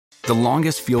The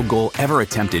longest field goal ever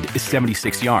attempted is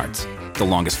 76 yards. The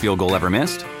longest field goal ever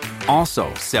missed?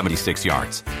 Also 76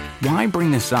 yards. Why bring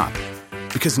this up?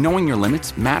 Because knowing your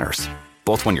limits matters,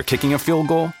 both when you're kicking a field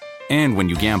goal and when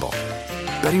you gamble.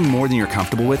 Betting more than you're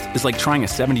comfortable with is like trying a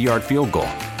 70-yard field goal.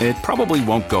 It probably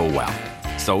won't go well.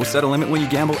 So set a limit when you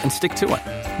gamble and stick to it.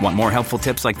 Want more helpful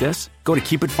tips like this? Go to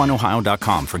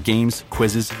keepitfunohio.com for games,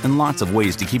 quizzes, and lots of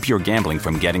ways to keep your gambling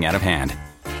from getting out of hand.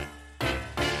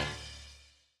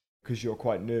 Because you're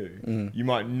quite new, you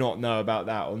might not know about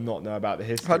that or not know about the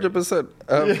history. 100%.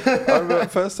 I remember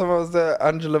first time I was there,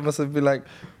 Angela must have been like,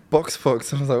 box. I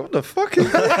was like, what the fuck is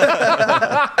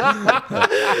that?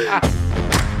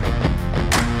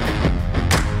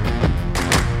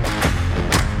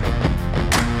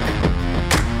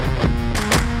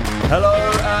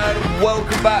 Hello and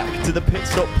welcome back to the Pit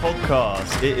Stop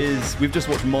Podcast. We've just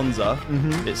watched Monza.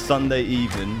 It's Sunday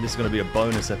evening. This is going to be a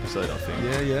bonus episode, I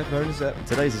think. Yeah, bonus ep.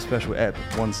 Today's a special ep,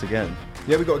 once again.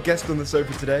 Yeah, we got a guest on the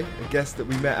sofa today. A guest that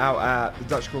we met out at the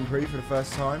Dutch Grand Prix for the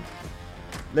first time.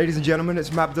 Ladies and gentlemen, it's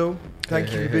MABDULLE.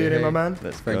 Thank you for being here, my man.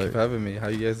 Thank you for having me. How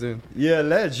you guys doing? Yeah,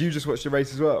 Ledge, you just watched the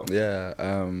race as well. Yeah,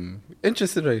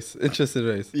 interesting race.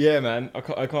 Yeah, man.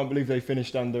 I can't believe they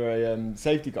finished under a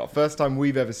safety car. First time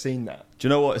we've ever seen that. Do you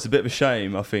know what? It's a bit of a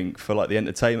shame, I think, for like the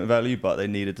entertainment value, but they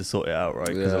needed to sort it out, right?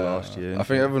 Because of last year. I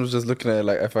think everyone was just looking at it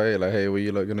like FIA, like, hey, what are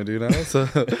you like going to do now? So,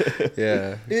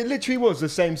 yeah. It literally was the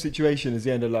same situation as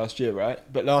the end of last year, right?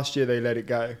 But last year they let it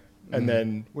go. And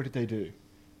then, what did they do?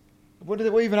 What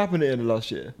even happened at the end of last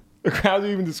year? How do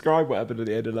you even describe what happened at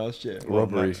the end of last year?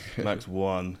 Robbery. Max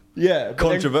won. Yeah.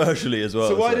 Controversially as well.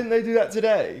 So why didn't they do that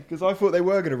today? Because I thought they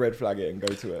were going to red flag it and go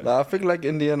to it. I think like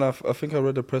in the end, I think I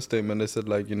read the press statement. They said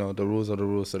like, you know, the rules are the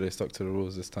rules, so they stuck to the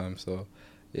rules this time. So,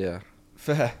 yeah.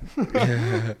 Fair.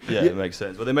 Yeah, it makes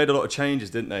sense. But they made a lot of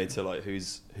changes, didn't they, to like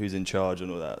who's in charge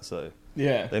and all that. So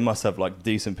yeah, they must have like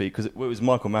decent people, because it was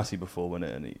Michael Massey before,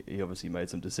 wasn't it? And he obviously made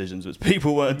some decisions which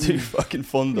people weren't too fucking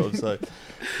fond of. So,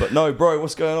 but no, bro,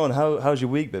 what's going on? How's your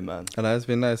week been, man? And it's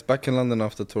been nice. Back in London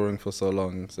after touring for so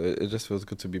long, so it just feels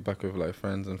good to be back with like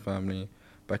friends and family.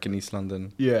 Back in East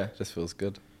London. Yeah, just feels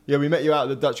good. Yeah, we met you out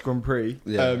at the Dutch Grand Prix.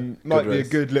 Yeah, might be a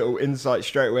good little insight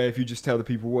straight away if you just tell the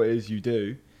people what it is you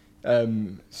do.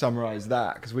 Summarize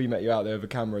that, because we met you out there with a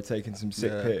camera taking some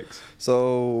sick pics.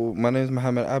 So my name is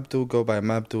MABDULLE, go by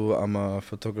MABDULLE. I'm a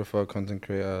photographer, content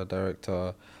creator,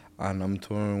 director, and I'm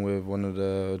touring with one of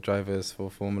the drivers for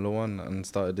Formula 1 and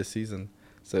started this season.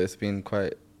 So it's been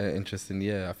quite an interesting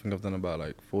year. I think I've done about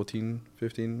like 14,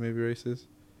 15 maybe races.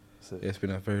 So it's been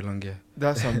a very long year.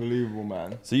 That's unbelievable,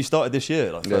 man. So you started this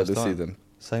year, like first this time? season.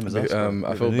 Same as us.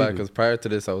 I feel bad because prior to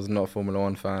this I was not a Formula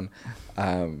 1 fan.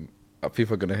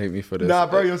 People are going to hate me for this. Nah,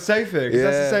 bro, you're safe here. Because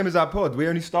that's the same as our pod. We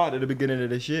only started at the beginning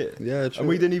of this year. Yeah, true. And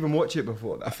we didn't even watch it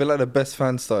before that. I feel like the best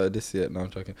fan started this year. No,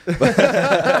 I'm joking.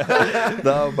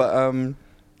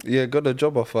 Yeah, got a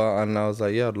job offer and I was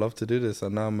like, yeah, I'd love to do this.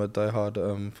 And now I'm a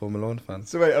diehard Formula 1 fan.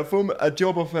 So wait, a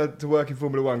job offer to work in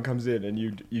Formula 1 comes in and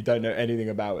you don't know anything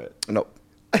about it? Nope.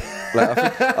 Like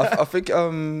I think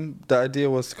the idea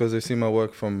was because they've seen my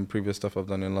work from previous stuff I've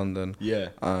done in London.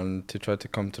 Yeah. And to try to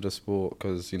come to the sport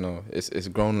because, you know, it's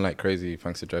grown like crazy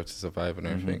thanks to Drive to Survive and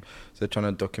everything. So they're trying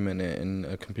to document it in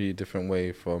a completely different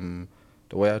way from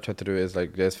the way I try to do it is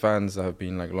like there's fans that have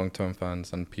been like long-term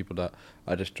fans and people that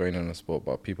are just joining the sport,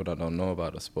 but people that don't know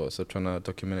about the sport. So trying to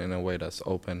document it in a way that's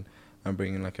open and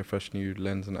bringing like a fresh new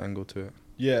lens and angle to it.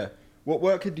 Yeah. What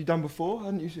work had you done before?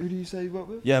 Who do you say you worked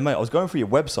with? Yeah, mate, I was going through your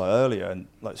website earlier and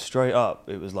like straight up,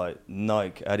 it was like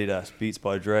Nike, Adidas, Beats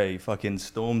by Dre, fucking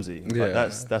Stormzy. Yeah.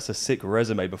 Like that's a sick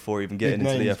resume before even getting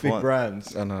into the F1. Big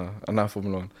brands. And now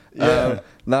Formula 1. Yeah.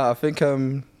 I think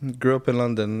grew up in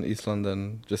London, East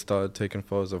London, just started taking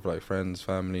photos of like friends,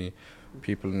 family,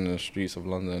 people in the streets of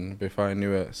London. Before I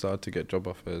knew it, started to get job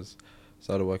offers.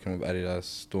 Started working with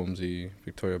Adidas, Stormzy,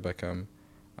 Victoria Beckham.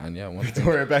 And yeah,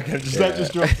 Victoria Beckham, that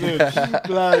just dropped in.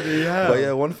 Bloody hell. But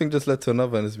yeah, one thing just led to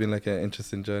another and it's been like an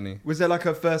interesting journey. Was there like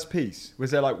a first piece? Was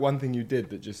there like one thing you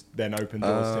did that just then opened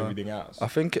doors to everything else? I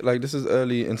think like this is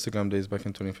early Instagram days back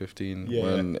in 2015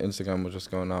 when Instagram was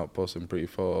just going out, posting pretty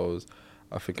photos.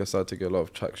 I think I started to get a lot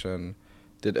of traction.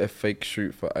 Did a fake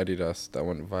shoot for Adidas that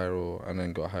went viral and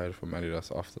then got hired from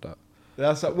Adidas after that.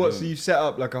 That's like what? So you set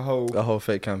up like a whole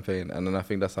fake campaign, and then I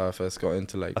think that's how I first got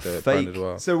into like the fake brand as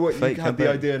well. So what? Fake you had campaign.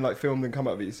 the idea and like filmed and come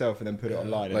up with it yourself, and then put it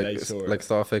online, and they saw it. Like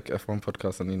start a fake F1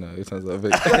 podcast, and you know it sounds like a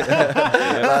bit.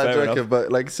 I'm joking,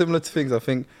 but like similar to things, I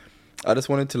think I just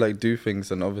wanted to like do things,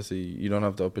 and obviously you don't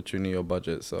have the opportunity or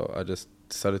budget, so I just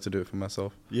decided to do it for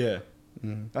myself. Yeah.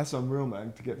 That's unreal,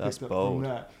 man, to get That's picked up bold.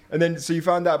 from that. And then, so you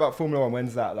found out about Formula One,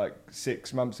 when's that? Like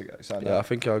 6 months ago? Yeah, I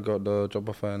think I got the job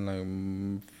offer in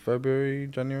like February,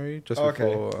 January, just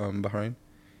before Bahrain.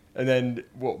 And then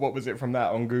what was it from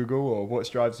that, on Google, or Watch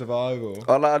Drive Survive? Or?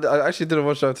 Oh, no, I actually didn't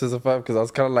watch Drive to Survive because I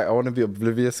was kind of like, I want to be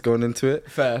oblivious going into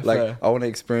it. Fair. I want to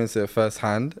experience it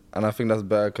firsthand, and I think that's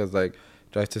better because like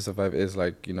Drive to Survive is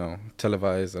like, you know,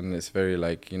 televised, and it's very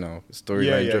like, you know,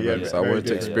 storyline driven. So I wanted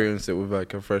to experience it with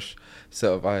like a fresh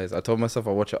set of eyes. I told myself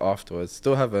I'll watch it afterwards.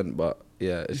 Still haven't, but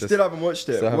yeah, you still haven't watched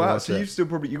it. Wow, so you've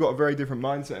you got a very different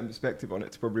mindset and perspective on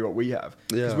it to probably what we have.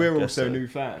 Because Yeah, we're also new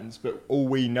fans, but all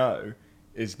we know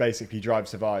is basically Drive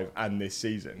Survive and this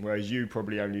season, whereas you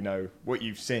probably only know what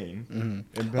you've seen. In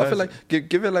person. I feel like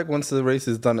give it like once the race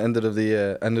is done, end of the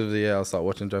year, I'll start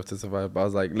watching Drive to Survive. But I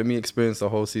was like, let me experience the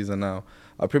whole season now.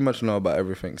 I pretty much know about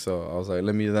everything, so I was like,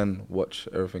 let me then watch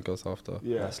everything else after.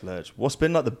 Yeah, that's ledge. What's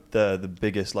been like the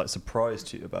biggest like surprise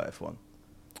to you about F1?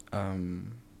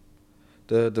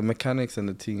 The mechanics and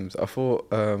the teams. I thought,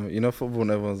 you know, football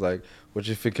and everyone's like, what do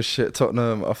you think of shit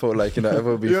Tottenham? I thought like, you know,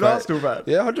 everyone would be You're an Arsenal fan?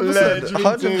 Yeah, 100%.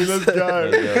 100%. Let's go.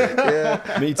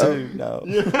 Yeah. Me too. No.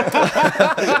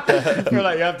 I feel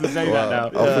like you have to say that now. I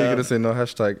thought you were going to say no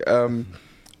hashtag.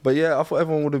 But yeah, I thought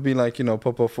everyone would have been like, you know,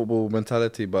 proper football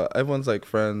mentality, but everyone's like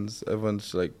friends.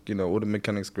 Everyone's like, you know, all the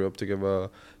mechanics grew up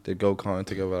together. They go karting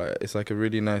together. Like, it's like a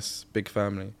really nice big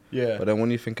family. Yeah. But then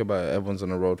when you think about it, everyone's on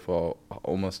the road for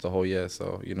almost the whole year.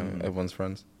 So, you know, everyone's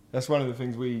friends. That's one of the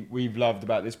things we've loved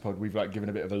about this pod. We've like given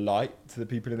a bit of a light to the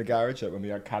people in the garage. Like when we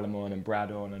had Callum on and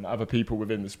Brad on and other people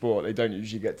within the sport, they don't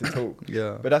usually get to talk.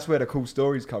 Yeah. But that's where the cool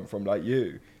stories come from, like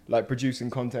you. Like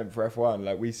producing content for F1.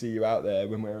 Like we see you out there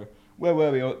when where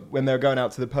were we when they were going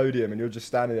out to the podium and you're just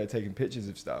standing there taking pictures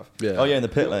of stuff. Yeah. Oh yeah, in the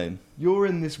pit lane. You're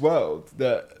in this world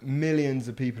that millions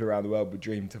of people around the world would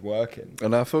dream to work in.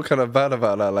 And I feel kind of bad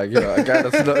about that. Like, you know, a guy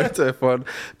that's not into F1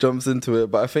 jumps into it.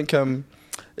 But I think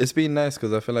it's been nice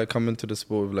because I feel like coming to the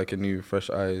sport with like a new, fresh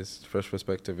eyes, fresh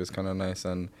perspective is kind of nice.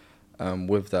 And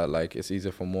with that, like, it's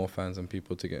easier for more fans and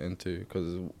people to get into,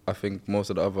 because I think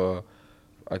most of the other,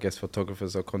 I guess,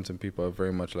 photographers or content people are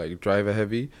very much like driver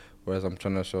heavy, whereas I'm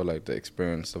trying to show like the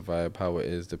experience, the vibe, how it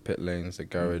is, the pit lanes, the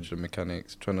garage, the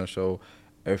mechanics, trying to show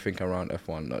everything around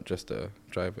F1, not just the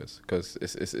drivers, because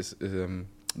it's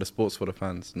the sport's for the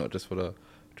fans, not just for the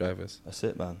drivers. That's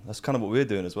it, man. That's kind of what we're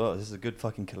doing as well. This is a good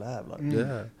fucking collab. Like,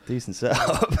 yeah, decent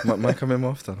setup. Might come in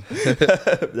more often.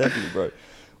 Definitely, bro.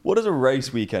 What does a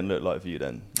race weekend look like for you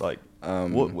then? Like,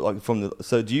 what like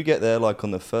so do you get there like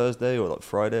on the Thursday or like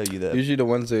Friday? Are you there? Usually the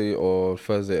Wednesday or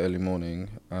Thursday early morning.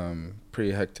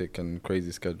 Pretty hectic and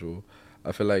crazy schedule.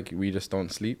 I feel like we just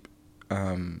don't sleep.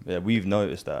 Yeah, we've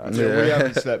noticed that. Yeah, we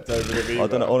haven't slept over the week. I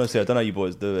don't know, honestly, I don't know how you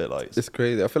boys do it. Like, it's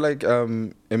crazy. I feel like it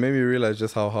made me realize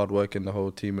just how hard working the whole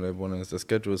team and everyone is. The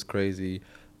schedule is crazy,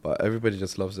 but everybody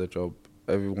just loves their job.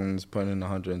 Everyone's putting in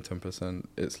 110%.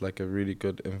 It's like a really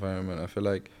good environment. I feel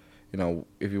like, you know,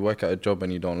 if you work at a job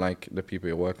and you don't like the people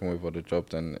you're working with or the job,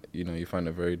 then, you know, you find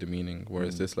it very demeaning.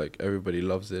 Whereas this, like, everybody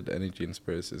loves it. The energy and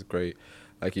spirits is great.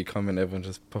 Like, you come in, everyone's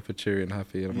just proper cheery and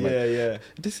happy. And I'm like,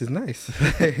 this is nice.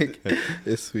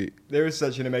 It's sweet. There is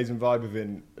such an amazing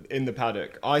vibe in the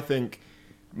paddock. I think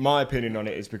my opinion on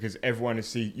it is because everyone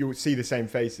you'll see the same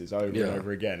faces over and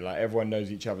over again. Like, everyone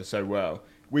knows each other so well.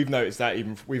 We've noticed that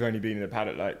even we've only been in the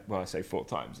paddock like, well, I say 4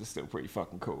 times. It's still pretty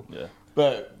fucking cool. Yeah.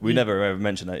 But we never ever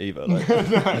mention that either. Like.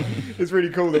 No, it's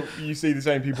really cool that you see the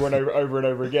same people over and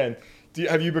over again.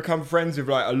 Have you become friends with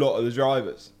like a lot of the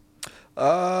drivers?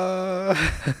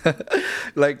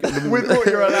 Like with what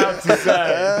you're allowed to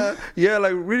say. Yeah,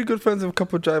 like really good friends with a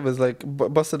couple of drivers. Like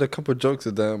busted a couple of jokes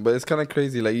with them, but it's kind of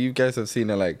crazy. Like, you guys have seen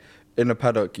it. Like in the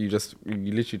paddock, you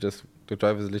literally just the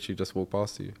drivers literally just walk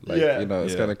past you. Like, you know,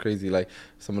 it's kind of crazy. Like,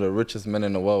 some of the richest men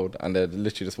in the world, and they're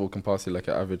literally just walking past you like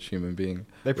an average human being.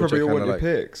 They probably all want your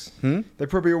pics. They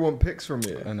probably all want pics from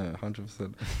you. I know,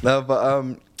 100%. No, but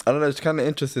I don't know. It's kind of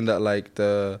interesting that like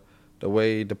the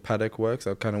way the paddock works.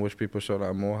 I kind of wish people showed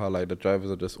that more. How like the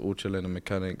drivers are just all chilling, and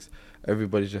mechanics,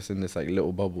 everybody's just in this like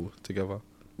little bubble together.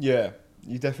 Yeah.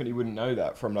 You definitely wouldn't know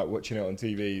that from like watching it on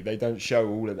TV. They don't show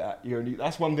all of that.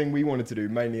 That's one thing we wanted to do,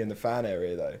 mainly in the fan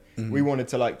area though. We wanted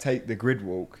to like take the grid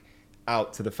walk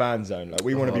out to the fan zone. Like,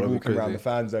 we want to be walking around the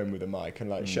fan zone with a mic and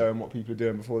like showing what people are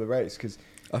doing before the race. Because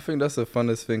I think that's the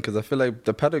funnest thing, because I feel like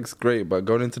the paddock's great, but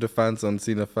going into the fan zone,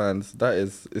 seeing the fans,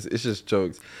 it's just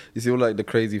jokes. You see all like the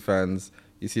crazy fans,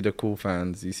 you see the cool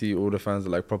fans, you see all the fans that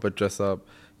like proper dress up.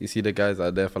 You see the guys that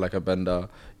are there for like a bender.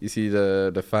 You see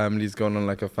the families going on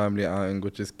like a family outing,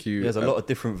 which is cute. There's a lot of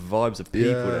different vibes of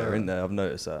people there, isn't there? I've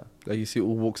noticed that. Like, you see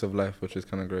all walks of life, which is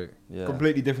kind of great. Yeah.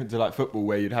 Completely different to like football,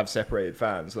 where you'd have separated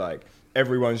fans. Like,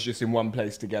 everyone's just in one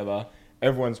place together.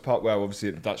 Everyone's part. Well, obviously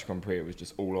at the Dutch Grand Prix, it was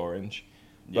just all orange.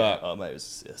 Yeah, But mate, it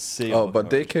was a sea. But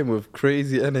they came with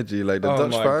crazy energy. Like the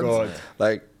Dutch fans,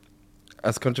 like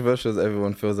as controversial as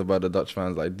everyone feels about the Dutch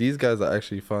fans, like these guys are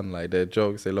actually fun. Like they're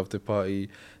jokes, they love to party,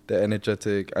 they're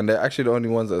energetic, and they're actually the only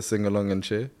ones that sing along and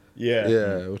cheer.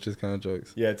 Yeah, which is kind of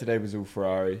jokes. Yeah, today was all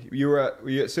Ferrari. Were you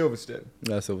at Silverstone?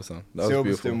 Yeah, Silverstone.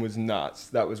 Silverstone was nuts.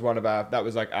 That was that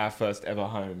was like our first ever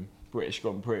home British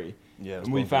Grand Prix. Yeah,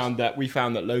 and we found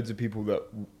that loads of people that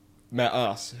met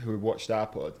us who had watched our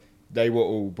pod, they were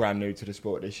all brand new to the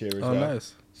sport this year as well. Oh,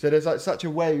 nice. So there's like such a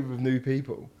wave of new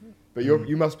people. But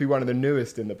you must be one of the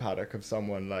newest in the paddock of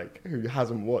someone like who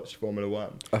hasn't watched Formula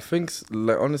One. I think,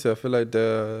 like honestly, I feel like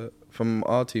from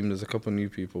our team, there's a couple new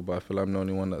people, but I feel like I'm the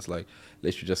only one that's like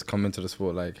literally just come into the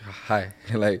sport like hi,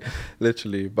 like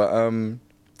literally. But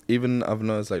even I've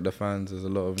noticed like the fans, there's a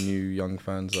lot of new young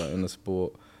fans that are in the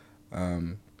sport.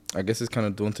 I guess it's kind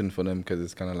of daunting for them because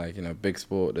it's kind of like, you know, big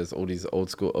sport. There's all these old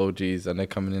school OGs and they're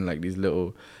coming in like these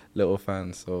little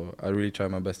fans. So I really try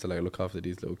my best to like look after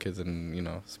these little kids and, you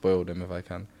know, spoil them if I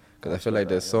can. Because I feel like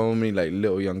there's so many like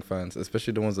little young fans,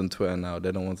 especially the ones on Twitter now.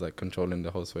 They're the ones like controlling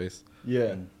the whole space.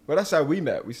 Yeah. Well, that's how we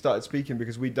met. We started speaking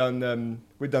because we'd done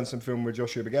some film with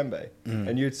Joshua Bagembe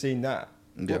and you'd seen that.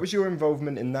 Yeah. What was your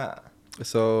involvement in that?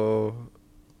 So...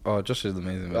 Oh, Josh is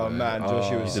amazing. Oh man,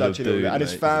 Joshua is such a dude, and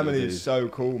his family is so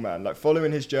cool, man. Like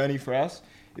following his journey for us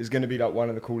is going to be like one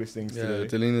of the coolest things to do. Yeah,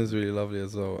 Delina's really lovely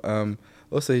as well.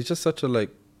 Also, he's just such a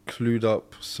like clued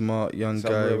up, smart young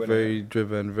guy, very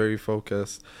driven, very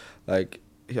focused. Like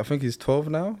I think he's 12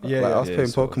 now. Yeah, like, I was playing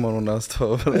Pokemon when I was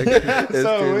 12. Like,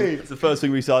 it's the first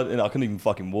thing we started. I couldn't even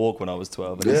fucking walk when I was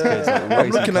 12. And I'm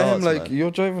looking at him like,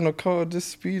 you're driving a car at this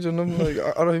speed, and I'm like,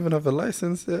 I don't even have a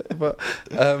license yet. But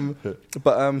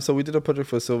so we did a project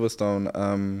for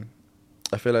Silverstone.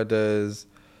 I feel like there's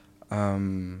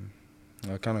kind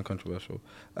of controversial.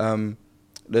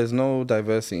 There's no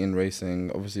diversity in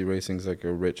racing. Obviously, racing is like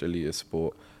a rich elitist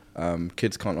sport.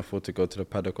 Kids can't afford to go to the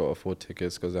paddock or afford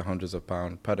tickets because they're hundreds of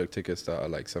pounds. Paddock tickets that are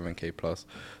like 7k plus.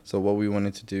 So what we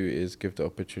wanted to do is give the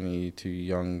opportunity to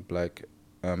young black,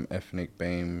 ethnic,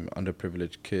 BAME,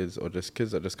 underprivileged kids, or just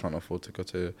kids that just can't afford to go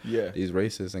to these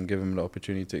races, and give them the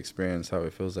opportunity to experience how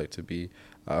it feels like to be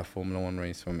at a Formula One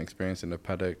race, from experiencing the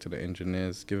paddock to the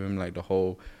engineers. Give them like the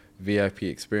whole VIP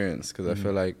experience, because I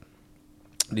feel like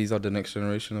these are the next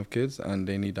generation of kids and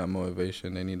they need that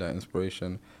motivation, they need that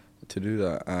inspiration to do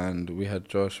that. And we had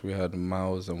Josh, we had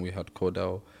Miles, and we had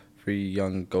Cordell, 3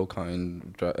 young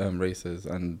go-karting racers,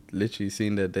 and literally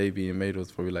seeing their day being made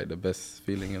was probably like the best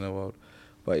feeling in the world.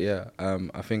 But yeah,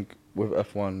 I think with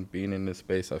F1 being in this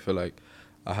space, I feel like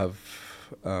I have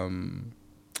a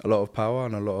lot of power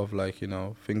and a lot of like, you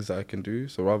know, things that I can do.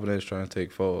 So rather than just trying to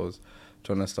take photos,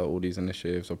 trying to start all these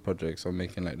initiatives or projects or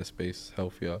making like the space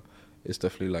healthier, it's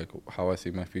definitely like how I see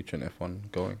my future in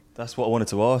F1 going. That's what I wanted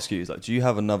to ask you. Is like, do you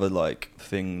have another like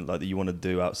thing like that you want to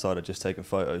do outside of just taking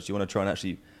photos? Do you want to try and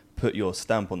actually put your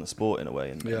stamp on the sport in a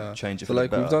way and change it? So like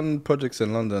better? We've done projects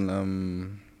in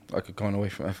London. Like going away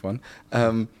from F1.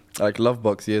 Like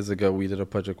Lovebox years ago, we did a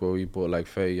project where we brought like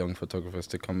 30 young photographers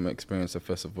to come experience the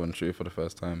festival and shoot it for the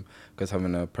first time, because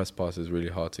having a press pass is really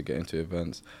hard to get into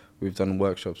events. We've done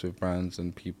workshops with brands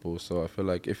and people, so I feel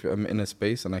like if I'm in a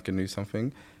space and I can do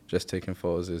something, just taking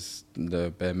photos is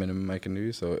the bare minimum I can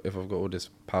do. So if I've got all this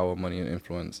power, money and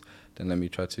influence, then let me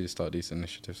try to start these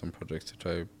initiatives and projects to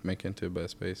try to make it into a better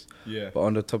space. Yeah. But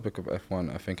on the topic of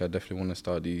F1, I think I definitely want to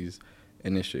start these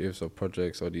initiatives or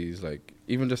projects, or these like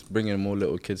even just bringing more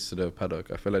little kids to the paddock.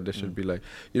 I feel like there should be like,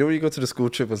 you know, when you go to the school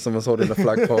trip and someone's holding a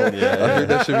flagpole, I think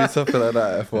there should be something like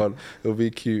that at F1. It'll be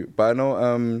cute. But I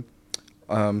know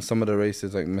some of the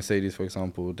races, like Mercedes for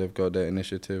example, they've got their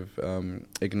initiative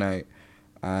Ignite,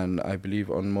 and I believe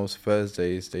on most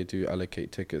Thursdays they do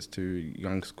allocate tickets to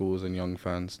young schools and young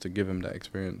fans to give them that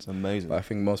experience. Amazing. But I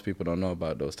think most people don't know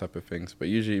about those type of things. But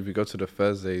usually if you go to the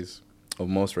Thursdays of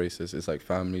most races, it's like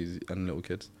families and little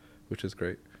kids, which is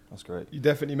great. That's great. You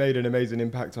definitely made an amazing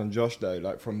impact on Josh though,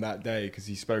 like from that day, because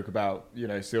he spoke about, you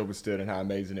know, Silverstone and how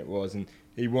amazing it was, and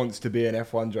he wants to be an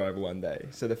F1 driver one day.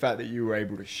 So the fact that you were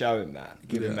able to show him that,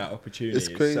 give him that opportunity,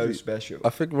 is so special. I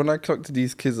think when I talk to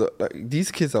these kids,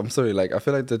 I'm sorry, like I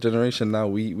feel like the generation now,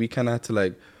 we kind of had to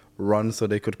like run so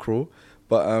they could crawl.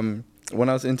 But when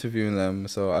I was interviewing them,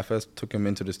 so I first took them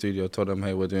into the studio, told them,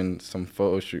 hey, we're doing some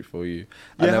photo shoot for you.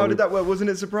 Yeah, how did that work? Wasn't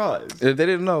it a surprise? They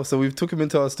didn't know. So we took them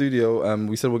into our studio.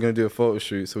 We said we're going to do a photo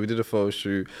shoot. So we did a photo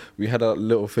shoot. We had a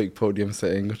little fake podium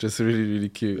setting, which is really, really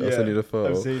cute. I'll send you the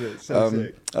photo. I've seen it. So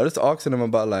sick. I was just asking them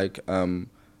about like,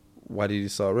 why did you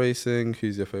start racing?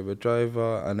 Who's your favorite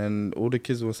driver? And then all the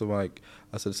kids were like,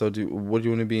 I said, so what do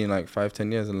you want to be in like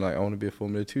 5-10 years? And like, I want to be a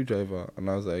Formula 2 driver. And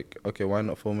I was like, okay, why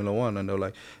not Formula 1? And they were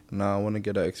like, nah, I want to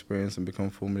get that experience and become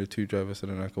Formula 2 driver so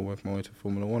then I can work my way to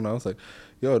Formula 1. I was like,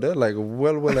 yo, they're like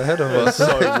well ahead of us.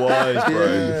 So wise, bro.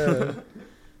 Yeah.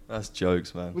 That's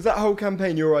jokes, man. Was that whole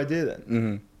campaign your idea then?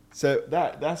 Mm-hmm. So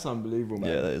that's unbelievable, man.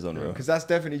 Yeah, that is unreal. Because that's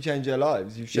definitely changed their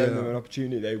lives. You've shown them an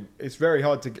opportunity. It's very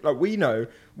hard to, like,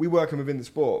 we working within the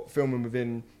sport, filming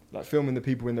the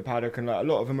people in the paddock, and like a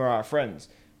lot of them are our friends.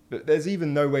 But there's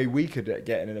even no way we could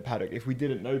get in the paddock if we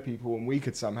didn't know people and we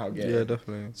could somehow get in. Yeah,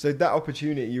 definitely. So that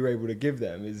opportunity you're able to give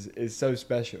them is so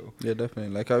special. Yeah,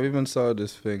 definitely. Like, I've even started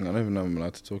this thing, I don't even know if I'm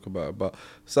allowed to talk about it, but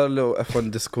started a little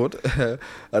F1 Discord,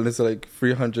 and it's like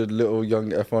 300 little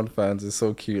young F1 fans. It's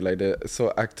so cute. Like, they're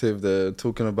so active. They're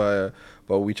talking about it,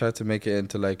 but we try to make it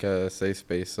into like a safe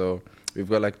space. So we've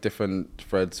got like different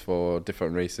threads for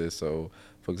different races. So,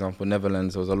 for example,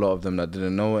 Netherlands, there was a lot of them that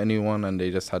didn't know anyone and they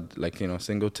just had like,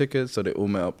 single tickets. So they all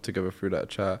met up together through that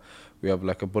chat. We have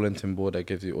like a bulletin board that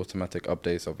gives you automatic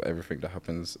updates of everything that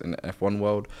happens in the F1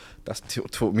 world. That's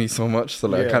taught me so much. So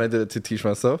like I kind of did it to teach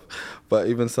myself. But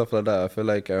even stuff like that, I feel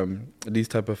like these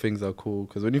type of things are cool.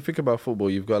 Because when you think about football,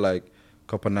 you've got like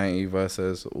Copa 90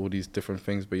 versus all these different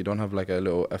things, but you don't have like a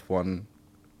little F1.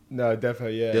 No,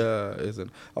 definitely, yeah. Yeah, it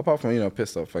isn't. Apart from, pit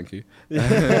stop, thank you.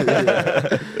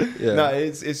 Yeah. No,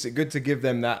 it's good to give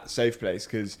them that safe place,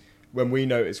 because when we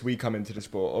notice we come into the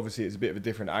sport, obviously it's a bit of a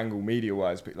different angle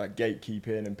media-wise, but like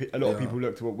gatekeeping, and a lot of people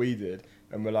looked at what we did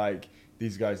and were like,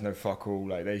 these guys know fuck all,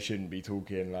 like they shouldn't be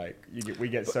talking, like we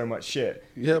get so much shit.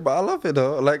 Yeah, but I love it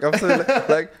though. Like I'm saying,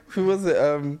 like who was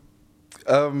it?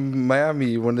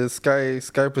 Miami, when the Sky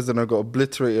presenter got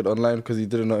obliterated online because he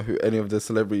didn't know who any of the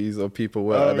celebrities or people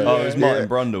were. It was Martin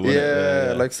Brundle, wasn't it?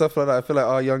 Yeah, like stuff like that. I feel like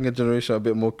our younger generation are a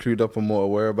bit more clued up and more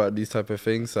aware about these type of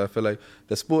things. So I feel like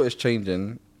the sport is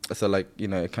changing. So like,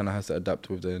 it kind of has to adapt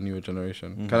with the newer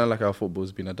generation. Mm-hmm. Kind of like how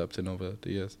football's been adapting over the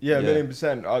years. Yeah,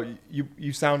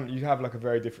 1,000,000%. You have like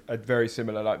a very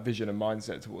similar like vision and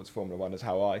mindset towards Formula One as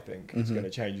how I think it's going to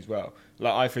change as well.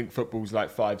 Like I think football's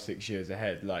like 5-6 years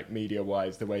ahead, like media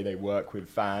wise, the way they work with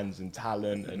fans and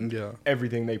talent and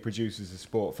everything they produce as a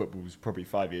sport. Football's probably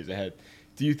 5 years ahead.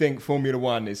 Do you think Formula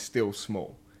One is still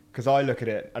small? Because I look at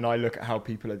it and I look at how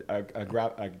people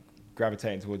are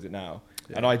gravitating towards it now.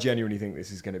 Yeah. And I genuinely think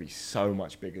this is going to be so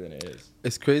much bigger than it is.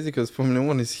 It's crazy because Formula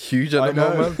One is huge at the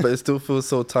moment, but it still feels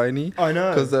so tiny. I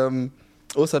know. Because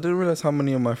also, I didn't realize how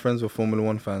many of my friends were Formula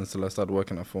One fans till I started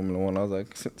working at Formula One. I was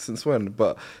like, since when?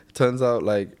 But it turns out,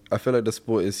 like, I feel like the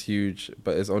sport is huge,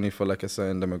 but it's only for like a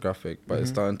certain demographic. But it's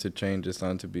starting to change. It's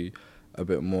starting to be a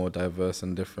bit more diverse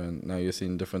and different. Now you're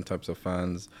seeing different types of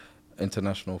fans.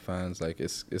 International fans, like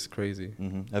it's crazy.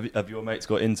 Mm-hmm. Have your mates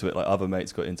got into it? Like other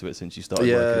mates got into it since you started?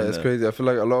 Yeah, it's crazy. I feel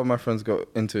like a lot of my friends got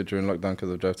into it during lockdown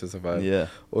because of Drive to Survive. Yeah.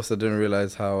 Also, didn't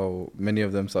realize how many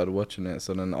of them started watching it.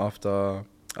 So then after,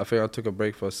 I think I took a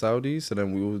break for Saudi. So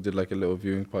then we all did like a little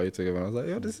viewing party together. And I was like,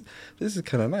 yo, this is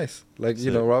kind of nice. Like,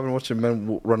 rather than watching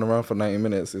men run around for 90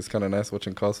 minutes, it's kind of nice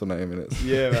watching cars for 90 minutes.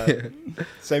 Yeah, man.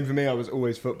 Same for me. I was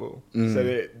always football.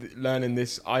 So learning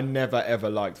this, I never ever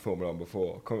liked Formula One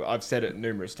before. I've said it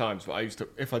numerous times, but I used to,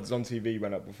 if I was on TV,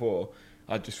 went up before,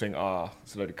 I'd just think,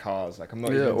 it's a load of cars. Like, I'm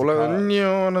not even into cars.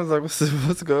 And I was like,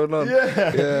 what's going on?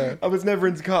 Yeah. I was never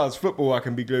into cars. Football, I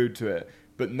can be glued to it.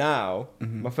 But now,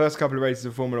 my first couple of races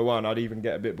of Formula One, I'd even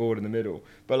get a bit bored in the middle.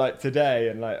 But like today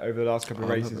and like over the last couple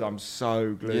of races, I'm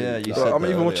so glued. Yeah, I'm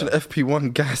even watching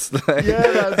FP1 gas. Like.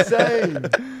 Yeah, that's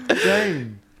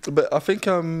same. But I think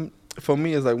for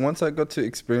me, it's like once I got to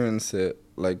experience it,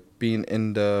 like being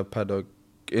in the paddock,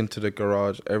 into the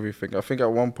garage, everything. I think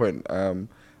at one point, I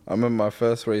remember my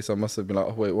first race, I must have been like,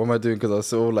 oh, wait, what am I doing? Because I was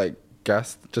so like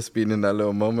gassed just being in that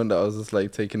little moment that I was just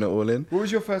like taking it all in. What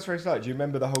was your first race like? Do you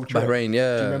remember the whole trip? Bahrain,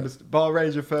 yeah. Do you remember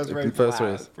Bahrain's your first race? First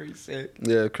race. That's pretty sick.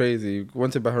 Yeah, crazy.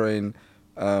 Went to Bahrain,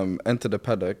 entered the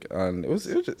paddock, and it was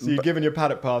just... So you're giving your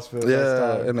paddock pass for the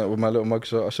first time? Yeah, with my little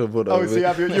mugshot. I should have bought that. Oh, so you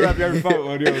have your own photo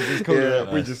on yours. It's cool. Yeah,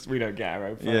 nice. We don't get our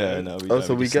own photo. Yeah, no, we don't.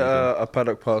 So we get a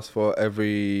paddock pass for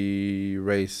every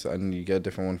race, and you get a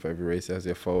different one for every race. It has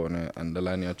your photo on it, and the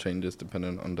lanyard changes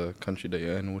depending on the country that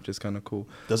you're in, which is kind of cool.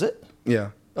 Does it?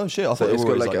 Yeah. Oh shit! I so thought it's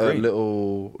got like a green.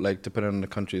 little, like depending on the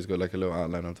country, it's got like a little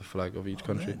outline of the flag of each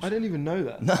country. I didn't even know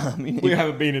that. No, I mean we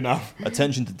haven't been enough.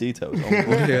 Attention to details.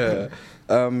 Yeah.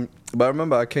 But I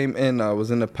remember I came in, I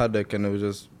was in the paddock, and it was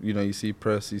just, you see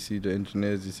press, you see the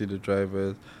engineers, you see the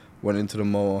drivers. Went into the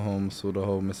motorhome, saw the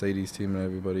whole Mercedes team and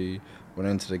everybody. went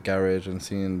into the garage and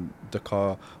seeing the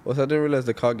car. Also, I didn't realize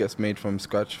the car gets made from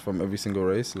scratch from every single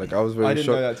race. Like, I was very shocked. I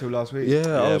didn't know that till last week.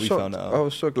 Yeah, I was shocked. Found out. I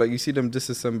was shocked. Like, you see them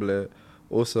disassemble it.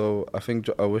 Also, I think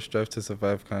I wish Drive to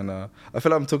Survive kind of... I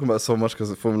feel like I'm talking about so much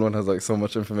because Formula 1 has, like, so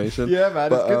much information. Yeah,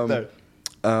 man, it's good, though.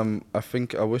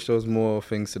 I wish there was more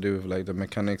things to do with like the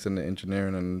mechanics and the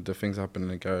engineering and the things that happen in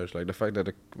the garage. Like the fact that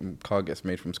the car gets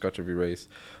made from scratch every race,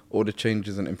 all the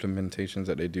changes and implementations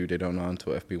that they do, they don't know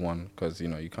until FP1 because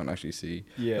you can't actually see.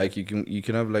 Yeah. Like you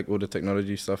can have like all the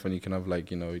technology stuff and you can have like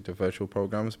the virtual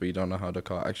programs, but you don't know how the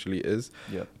car actually is.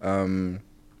 Yeah.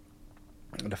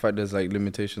 The fact there's like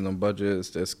limitations on budgets,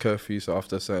 there's curfews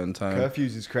after a certain time.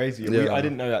 Curfews is crazy. Yeah. I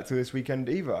didn't know that till this weekend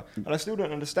either. And I still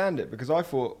don't understand it because I've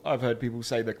heard people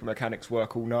say the mechanics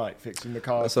work all night fixing the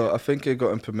cars. So I think it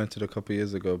got implemented a couple of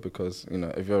years ago because,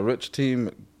 if you're a rich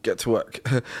team, get to work.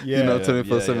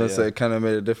 24/7, so it kind of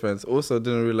made a difference. Also,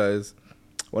 didn't realize,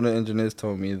 one of the engineers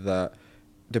told me that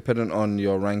depending on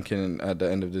your ranking at the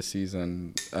end of the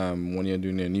season, when you're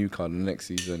doing your new car the next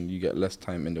season, you get less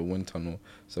time in the wind tunnel.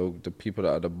 So the people that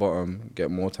are at the bottom get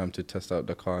more time to test out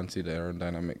the car and see the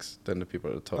aerodynamics than the people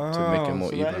at the top to make it more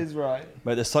even. That is right.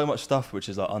 Mate, there's so much stuff which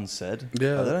is like unsaid.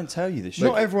 Yeah. Like, they don't tell you this shit.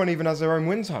 Not everyone even has their own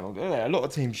wind tunnel, do they? A lot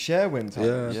of teams share wind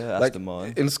tunnels. Yeah, that's like the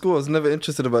mine. in school, I was never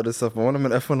interested about this stuff, but when I'm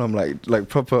in F1, I'm like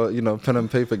proper, pen and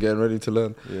paper, getting ready to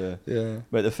learn. Yeah.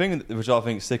 But the thing which I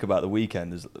think is sick about the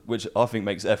weekend is, which I think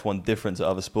makes F1 different to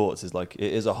other sports, is like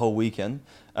it is a whole weekend,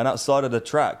 and outside of the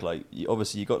track, like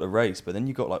obviously you got the race, but then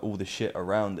you got like all the shit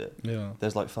around it. Yeah.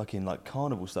 There's like fucking like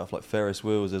carnival stuff, like Ferris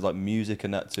wheels. There's like music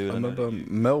and that too. I remember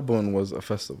Melbourne was a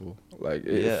festival. Like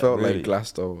it felt really like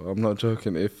Glasgow. I'm not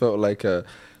joking. It felt like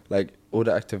all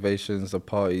the activations, the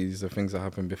parties, the things that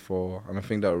happened before. And I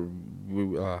think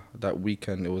that that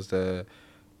weekend it was the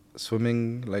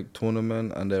swimming like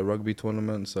tournament and the rugby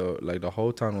tournament. So like the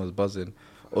whole town was buzzing.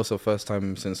 Also, first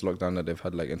time since lockdown that they've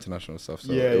had like international stuff.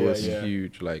 So it was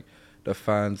huge. Like the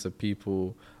fans, the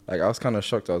people. Like I was kind of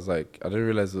shocked. I was like, I didn't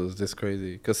realize it was this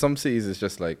crazy. Because some cities it's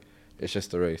just like, it's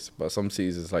just a race. But some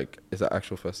cities it's like, it's an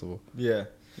actual festival. Yeah.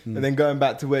 And then going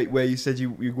back to where you said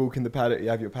you walk in the paddock, you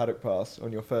have your paddock pass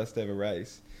on your first ever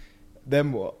race.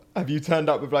 Then what? Have you turned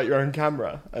up with like your own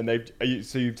camera? And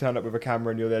so you've turned up with a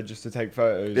camera and you're there just to take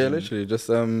photos? Yeah, literally. Just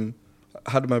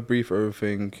had my brief,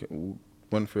 everything,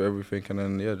 went through everything, and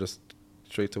then just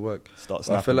straight to work. Start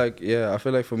snapping. I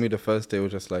feel like for me the first day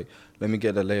was just like, let me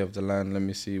get the lay of the land, let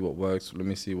me see what works, let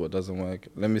me see what doesn't work,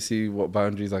 let me see what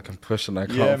boundaries I can push and I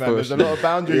can't push. Yeah, man, there's a lot of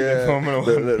boundaries in Formula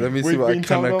 1. Let me see what I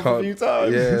can and can't. A few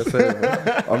times. Yeah,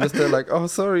 so I'm just there like, oh,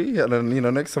 sorry, and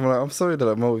then next time I'm like, I'm sorry that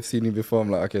I've seen you before.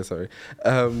 I'm like, okay, sorry.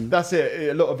 That's it.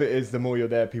 A lot of it is the more you're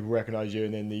there, people recognise you,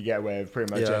 and then you get away with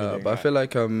pretty much anything. Yeah, but I feel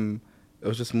like it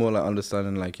was just more like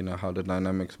understanding like how the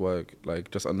dynamics work,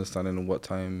 like just understanding what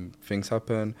time things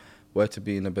happen, where to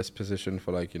be in the best position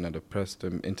for like the press,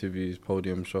 the interviews,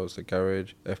 podium shots, the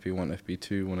garage, FP1,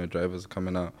 FP2 when the drivers are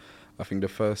coming out. I think the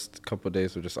first couple of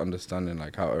days were just understanding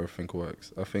like how everything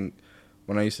works. I think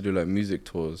when I used to do like music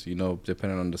tours,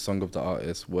 depending on the song of the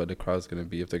artist, where the crowd's going to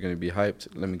be. If they're going to be hyped,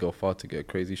 let me go far to get a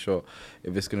crazy shot.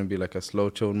 If it's going to be like a slow,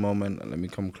 chilled moment, let me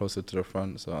come closer to the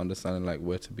front. So understanding like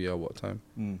where to be at what time.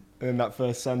 And then that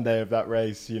first Sunday of that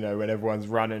race, when everyone's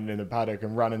running in the paddock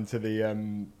and running to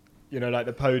the like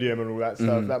the podium and all that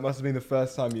stuff. That must have been the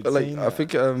first time you'd seen that. I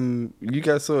think you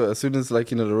guys saw it as soon as the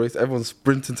race, everyone's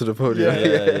sprinting to the podium.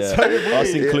 Yeah. So Us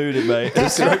included, mate.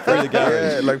 Straight through the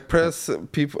garage. Yeah, like press,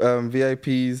 people,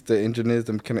 VIPs, the engineers,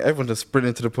 the mechanics, everyone just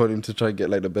sprinting to the podium to try and get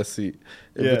like the best seat.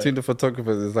 In between the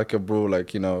photographers, it's like a brawl,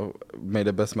 may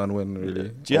the best man win, really.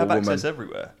 Do you have access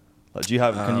everywhere? Like, do you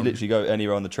have? Can you literally go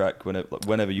anywhere on the track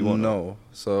whenever you want? No.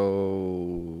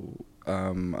 So I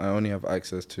only have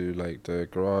access to like the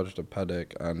garage, the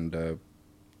paddock, and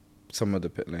some of the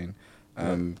pit lane.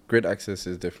 Grid access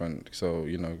is different. So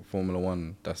Formula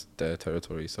 1, that's their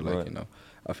territory. So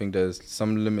I think there's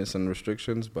some limits and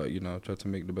restrictions, but I try to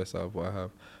make the best out of what I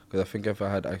have. Because I think if I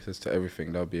had access to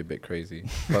everything, that would be a bit crazy.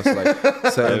 Plus,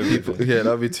 certain people, that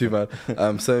would be too bad.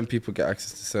 Certain people get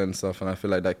access to certain stuff, and I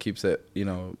feel like that keeps it,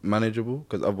 manageable.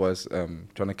 Because otherwise,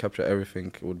 trying to capture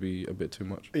everything would be a bit too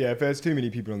much. Yeah, if there's too many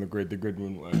people on the grid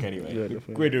wouldn't work anyway. The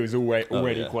grid was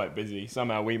already quite busy.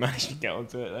 Somehow we managed to get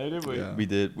onto it, though, didn't we? Yeah. We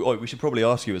did. Oh, we should probably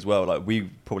ask you as well. Like, we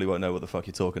probably won't know what the fuck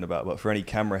you're talking about, but for any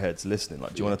camera heads listening, do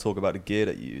you want to talk about the gear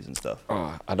that you use and stuff?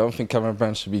 Oh, I don't think camera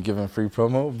brands should be given free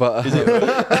promo, but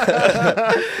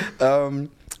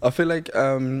I feel like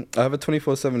I have a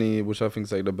 24-70, which I think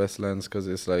is like the best lens because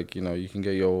it's like you can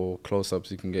get your close-ups,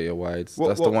 you can get your wides.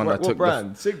 That's the one I took. What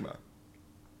brand? Sigma.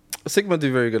 Sigma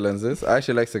do very good lenses. I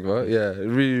actually like Sigma. Yeah,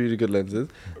 really, really good lenses.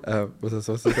 Was I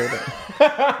supposed to say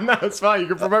that? No, it's fine. You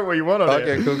can promote what you want on it.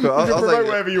 Okay, cool. You can promote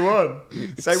whatever you want.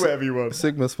 Say whatever you want.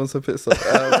 Sigma sponsor pit stop.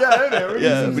 Yeah, innit?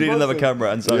 Yeah, we need another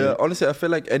camera and so. Yeah, honestly, I feel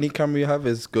like any camera you have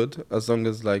is good as long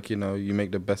as like you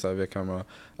make the best out of your camera.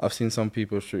 I've seen some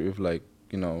people shoot with like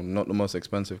not the most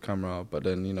expensive camera, but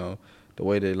then the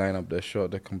way they line up their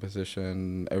shot, their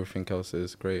composition, everything else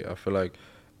is great. I feel like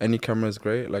any camera is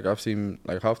great. Like I've seen,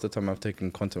 like half the time I've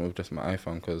taken content with just my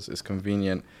iPhone because it's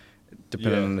convenient,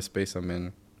 depending on the space I'm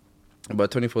in.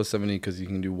 But 24-70 because you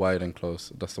can do wide and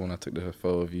close. That's the one I took the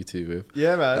photo of you two with.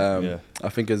 Yeah, man. I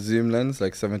think a zoom lens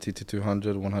like 70 to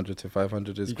 200, 100 to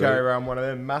 500 is you great. carry around one of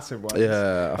them massive ones.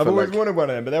 Yeah, I've always wanted one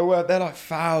of them, but they're like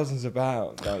thousands of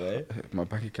pounds, don't they? My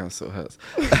bank account still hurts.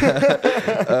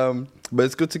 But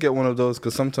it's good to get one of those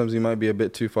because sometimes you might be a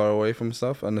bit too far away from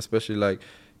stuff, and especially like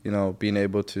being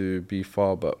able to be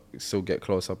far but still get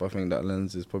close up. I think that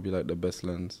lens is probably like the best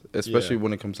lens, especially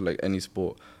when it comes to like any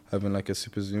sport. Having like a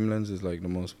super zoom lens is like the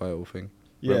most vital thing.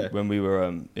 Yeah. When we were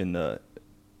in the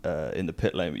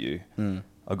pit lane with you,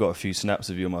 I got a few snaps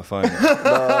of you on my phone.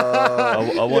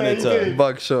 I wanted to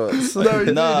bug shots.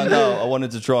 No, I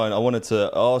wanted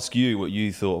to ask you what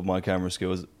you thought of my camera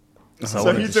skills. So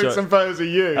you took some photos of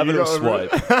you. Have a little swipe.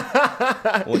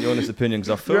 I want your honest opinion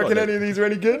because I feel you reckon any of these are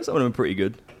any good? Some of them are pretty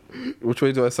good. Which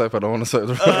way do I swipe? I don't want to swipe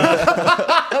the right.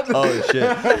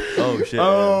 Oh shit.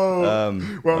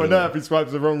 Well, I know if he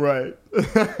swipes the wrong way.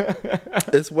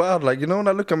 It's wild. Like, when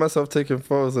I look at myself taking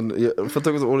photos and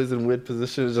photographers are always in weird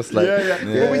positions, just like... Yeah.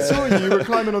 Well, we saw you were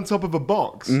climbing on top of a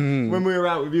box. When we were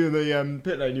out with you in the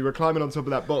pit lane, you were climbing on top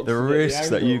of that box. The risks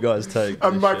that you guys take.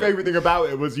 And my favourite thing about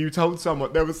it was you told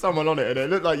someone, there was someone on it, and it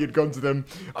looked like you'd gone to them,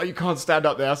 oh, you can't stand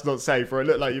up there, that's not safe. Or it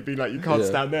looked like you'd been like, you can't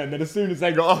stand there. And then as soon as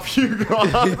they got off, you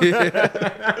got up.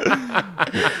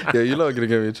 Yeah, you're not going to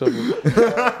get me in trouble.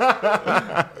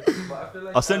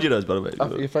 I'll send you those, by the way.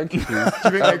 Thank you, please. Do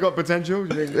you think they got potential?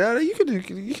 Yeah,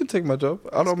 you can take my job.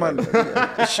 I don't mind.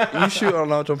 You shoot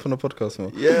and I'll jump on the podcast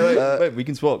more. Yeah, wait, we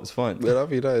can swap. It's fine. Yeah, that'd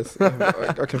be nice.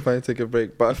 I can finally take a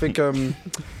break. But I think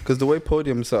because the way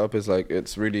Podium set up is like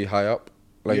it's really high up.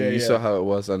 Like you saw how it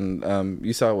was, and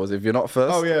you saw how it was. If you're not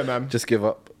first, oh yeah, man, just give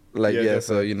up. Like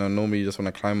so normally you just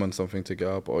want to climb on something to get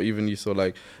up, or even you saw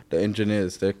like the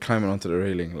engineers, they're climbing onto the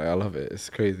railing. Like I love it, it's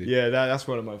crazy. Yeah, that's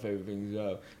one of my favourite things as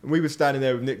well. And we were standing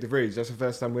there with Nick DeVries. That's the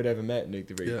first time we'd ever met Nick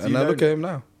DeVries. Yeah, and now look at him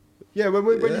now. Yeah, when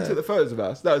you took the photos of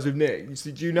us, that was with Nick.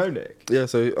 Do you know Nick? Yeah,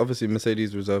 so obviously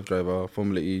Mercedes reserve driver,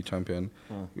 Formula E champion,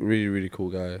 really, really cool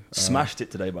guy. Smashed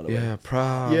it today, by the way. Yeah,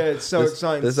 proud. Yeah, it's so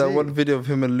exciting. There's that one video of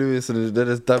him and Lewis, and they're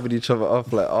just dabbing each other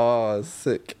off, like, oh,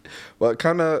 sick. But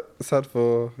kind of sad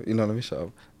for, let me shut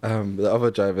up. The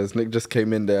other drivers, Nick just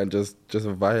came in there and just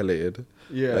violated.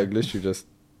 Yeah. Like, literally just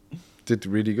did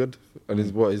really good. And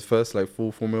his first, like,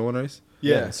 full Formula 1 race?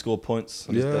 Yeah. Scored points.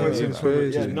 Crazy. Yeah,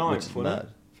 ninth, which is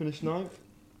finished ninth?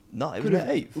 No, it was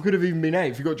 8th. We could have even been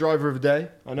 8th. You got driver of the day.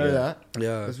 I know that.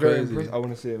 Yeah, it's very impressive. I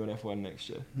want to see him in F1 next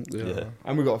year. Yeah.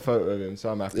 And we got a photo of him,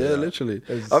 so I'm happy. Yeah, literally.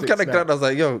 I'm kind of glad. I was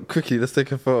like, yo, quickly, let's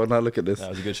take a photo. Now look at this.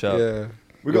 That was a good shout. Yeah.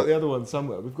 We got the other one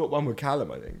somewhere. We've got one with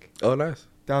Callum, I think. Oh, nice.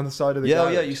 Down the side of the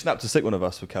garage. Yeah, you snapped a sick one of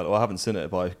us with Callum. Well, I haven't seen it,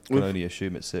 but I can only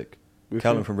assume it's sick.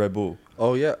 Callum from Red Bull.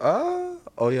 Oh, yeah. I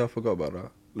forgot about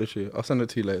that. Literally, I'll send it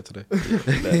to you later today.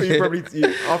 You probably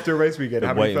after a race weekend.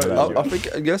 How many photos? I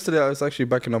think yesterday I was actually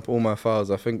backing up all my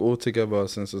files. I think altogether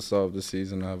since the start of the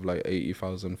season I have like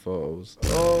 80,000 photos.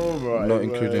 Oh right, not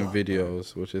including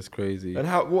videos, which is crazy. And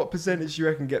what percentage do you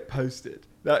reckon get posted?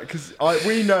 Because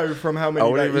we know from how many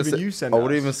you send. I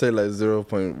would even say like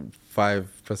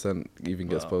 0.5% even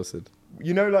gets posted.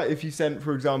 You know, like if you sent,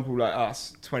 for example, like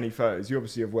us 20 photos, you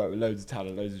obviously have worked with loads of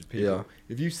talent, loads of people. Yeah.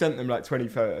 If you sent them like 20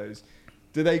 photos.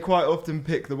 Do they quite often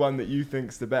pick the one that you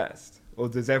think's the best? Or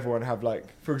does everyone have like,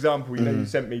 for example, you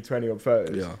sent me 20 odd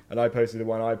photos and I posted the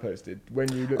one I posted.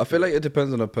 When you look, I feel like it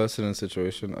depends on the person and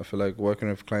situation. I feel like working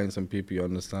with clients and people, you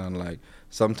understand, like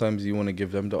sometimes you want to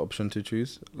give them the option to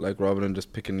choose, like rather than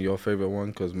just picking your favorite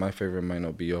one, because my favorite might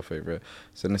not be your favorite.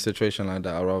 So in a situation like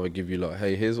that, I'd rather give you like,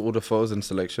 hey, here's all the photos in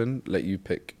selection, let you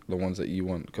pick the ones that you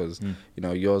want, because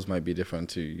yours might be different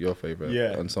to your favorite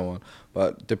and so on.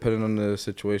 But depending on the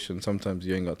situation, sometimes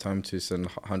you ain't got time to send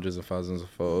hundreds of thousands of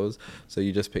photos, so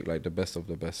you just pick like the best of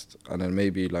the best, and then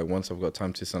maybe like once I've got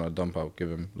time to send a dump, I'll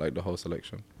give him like the whole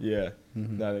selection. Yeah.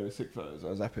 No, they were sick photos. I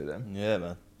was happy with them. Yeah,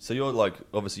 man. So you're like,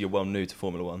 obviously you're well new to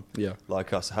Formula 1. Yeah.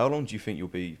 Like us. How long do you think you'll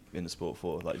be in the sport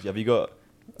for? Like, are you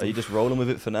just rolling with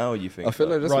it for now, or you think? I feel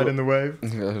like just riding the wave.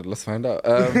 Let's find out.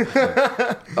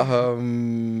 I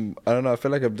don't know. I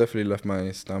feel like I've definitely left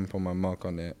my stamp on my mark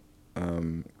on it.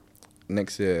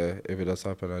 next year, if it does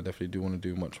happen, I definitely do want to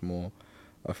do much more.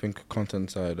 I think content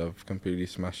side, I've completely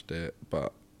smashed it,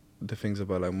 but the things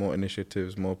about like more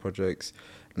initiatives, more projects.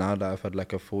 Now that I've had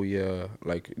like a full year,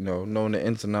 like, you know, knowing the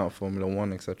ins and out of Formula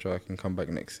One, etc., I can come back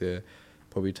next year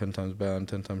probably 10 times better and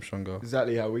 10 times stronger.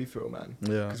 Exactly how we feel, man.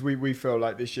 Yeah. Because we feel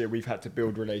like this year we've had to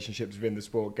build relationships within the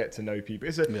sport, get to know people.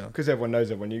 Because everyone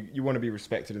knows everyone. You want to be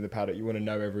respected in the paddock. You want to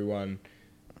know everyone.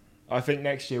 I think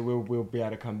next year we'll be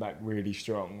able to come back really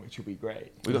strong, which will be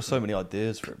great. We've got so many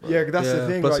ideas for it, bro. Yeah, that's the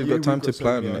thing. Plus, like, you've got time we've to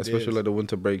plan, so especially like the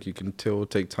winter break. You can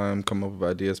take time, come up with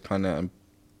ideas, plan it, and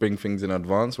bring things in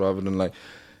advance rather than like,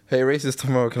 hey, races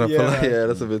tomorrow, can I pull out? Yeah,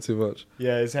 that's a bit too much.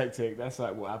 Yeah, it's hectic. That's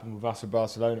like what happened with us in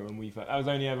Barcelona when that was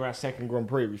only ever our second Grand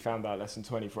Prix. We found out less than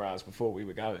 24 hours before we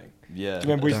were going. Yeah. Do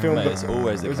you remember we filmed mate, it's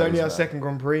always it was only our second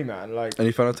Grand Prix, man. Like, and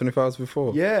you found out 24 hours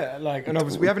before? Yeah, like, and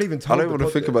obviously we haven't even told I don't even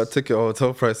think about ticket or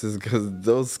hotel prices because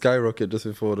those skyrocket just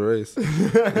before the race.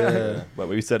 Yeah. Well,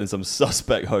 we stayed in some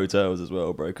suspect hotels as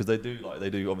well, bro, because they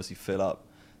do obviously fill up.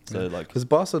 So like, because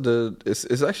Barca,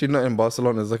 it's actually not in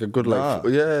Barcelona. It's like a good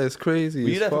it's crazy. Were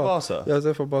you there for Barca? Yeah, I was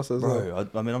there for Barca as well.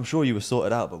 Bro, I mean, I'm sure you were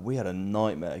sorted out, but we had a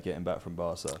nightmare getting back from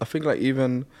Barca. I think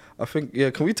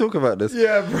can we talk about this?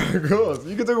 Yeah, bro, of course.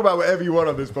 You can talk about whatever you want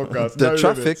on this podcast. The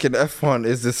traffic in F1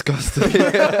 is disgusting.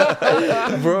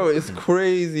 Bro, it's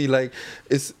crazy. Like,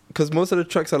 it's because most of the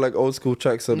tracks are like old school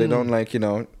tracks, so they don't like, you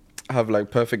know, have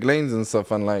like perfect lanes and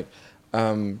stuff, and like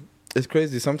it's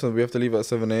crazy. Sometimes we have to leave at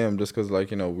 7 a.m. just because,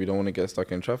 like, you know, we don't want to get stuck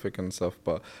in traffic and stuff.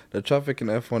 But the traffic in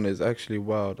F1 is actually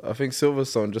wild. I think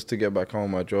Silverstone, just to get back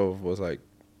home, I drove was like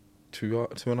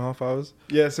 2.5 hours.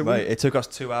 Yeah, so it took us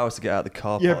 2 hours to get out of the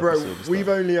car park. Yeah, bro, we've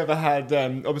only ever had,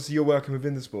 obviously you're working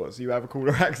within the sport, so you have a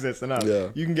cooler access and out. Yeah.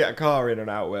 You can get a car in and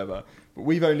out, whatever. But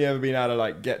we've only ever been able to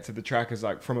like get to the track as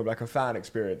like from a fan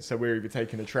experience. So we're either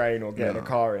taking a train or getting a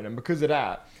car in. And because of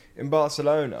that, in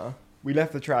Barcelona, we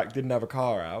left the track, didn't have a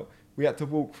car out. We had to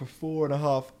walk for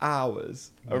 4.5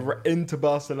 hours into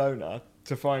Barcelona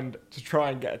to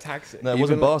try and get a taxi. No, it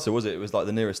wasn't Barca, was it? It was like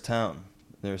the nearest town.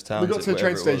 We got to the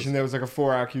train station, there was like a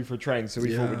 4-hour queue for a train, so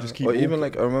we thought we'd just keep walking. Even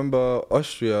like, I remember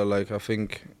Austria, like, I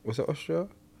think, was it Austria?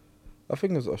 I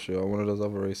think it was Austria, one of those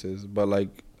other races. But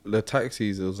like, the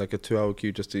taxis, it was like a 2-hour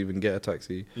queue just to even get a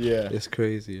taxi. Yeah. It's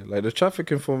crazy. Like, the traffic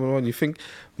in Formula 1, you think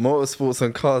motorsports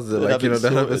and cars, they're like, you know,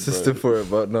 they have a system for it,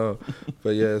 but no.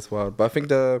 But yeah, it's wild. But I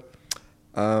think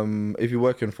if you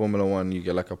work in Formula 1, you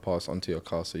get like a pass onto your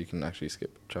car so you can actually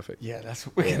skip traffic. Yeah,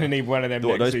 we're going to need one of them.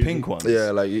 Those pink ones?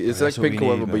 Yeah, like it's like pink or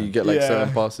whatever, but you get like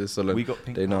certain passes. So like, we got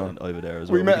pink over there as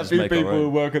well. We met a few people who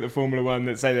work at the Formula 1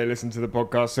 that say they listen to the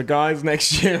podcast. So guys,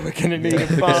 next year we're going to need a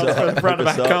pass for the front of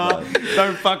our car.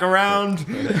 Don't fuck around.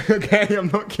 Okay, I'm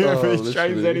not queuing for these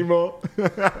trains anymore.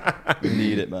 We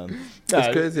need it, man.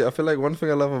 It's crazy. I feel like one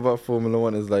thing I love about Formula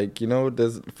 1 is like, you know,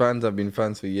 there's fans have been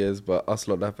fans for years, but us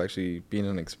lot have actually been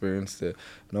and experienced it,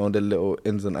 knowing the little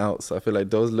ins and outs. I feel like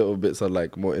those little bits are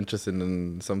like more interesting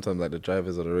than sometimes like the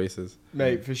drivers or the races.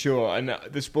 Mate, for sure. And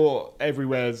the sport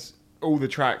everywhere's all the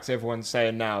tracks. Everyone's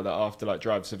saying now that after like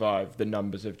Drive Survive, the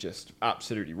numbers have just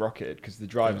absolutely rocketed because the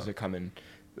drivers are coming.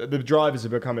 The drivers are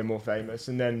becoming more famous,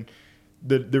 and then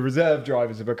the reserve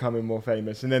drivers are becoming more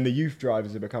famous, and then the youth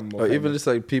drivers are becoming more famous. Even just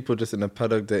like people just in the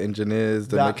paddock, the engineers,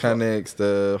 the mechanics,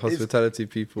 the hospitality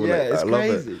people. Yeah, like, it's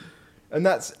crazy. Love it.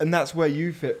 And that's where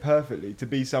you fit perfectly, to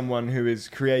be someone who is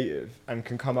creative and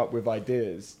can come up with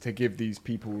ideas to give these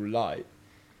people light.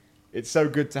 It's so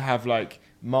good to have like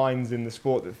minds in the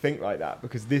sport that think like that,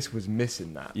 because this was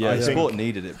missing that. Yeah, the sport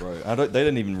needed it, bro. They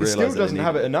didn't even realize it. Still doesn't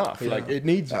have it enough. Like, it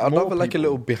needs I'd more love like a people.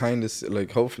 little behind the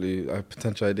like, hopefully a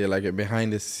potential idea, like a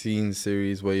behind the scenes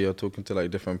series where you're talking to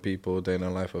like different people day in the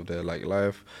life of their like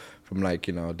life, from like,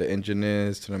 you know, the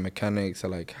engineers to the mechanics, or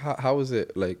like how is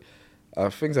it like.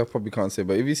 Things I probably can't say,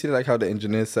 but if you see like how the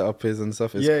engineer setup is and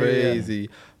stuff, it's crazy. Yeah.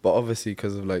 But obviously,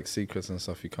 because of like secrets and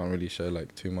stuff, you can't really share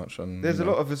like too much. On there's a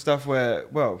lot of the stuff where,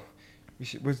 well,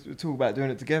 we'll talk about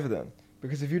doing it together then.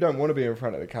 Because if you don't want to be in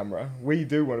front of the camera, we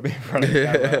do want to be in front of the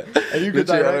camera, and you could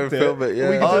direct it. Film it. Yeah.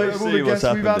 We can do it with all the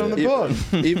guests we've had on the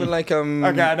pod. Even like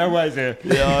Okay, no ways here.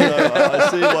 Yeah, I know. I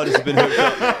see why this has been hooked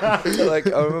up. Like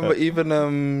I remember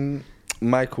even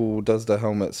Michael does the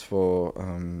helmets for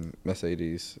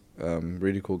Mercedes.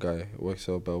 Really cool guy. Works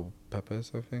at Bell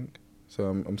Peppers, I think. So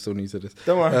I'm still new to this.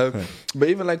 Don't worry. But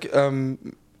even like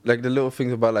the little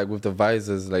things about like with the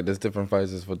visors, like there's different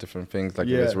visors for different things. Like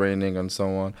if it's raining and so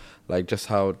on. Like just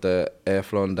how the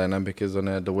airflow and dynamic is on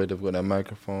there, the way they've got their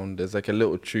microphone. There's like a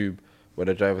little tube where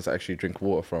the drivers actually drink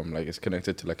water from. Like it's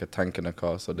connected to like a tank in a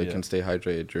car, so they can stay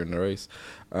hydrated during the race.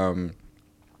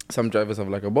 some drivers have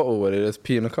like a bottle where they just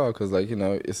pee in the car because like, you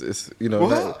know, it's you know,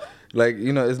 What? like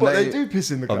you know, it's What, like they do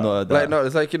piss in the car? I've not heard that. like no,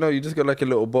 it's like, you know, you just got like a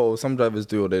little bottle. Some drivers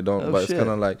do or they don't, Oh, but shit. it's kind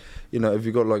of like, you know, if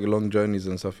you got like long journeys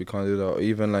and stuff, you can't do that. Or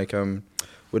even like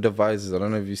with the visors, I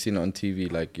don't know if you've seen it on TV.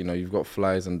 Like, you know, you've got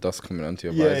flies and dust coming onto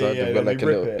your visor. Yeah, They've got then like a you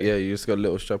rip little, it. yeah, you just got a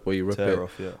little strap where you rip Tear it.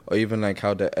 off, yeah. Or even like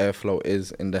how the airflow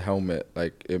is in the helmet,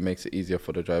 like it makes it easier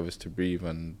for the drivers to breathe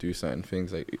and do certain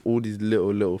things. Like all these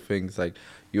little things, like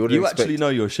you wouldn't You expect. actually know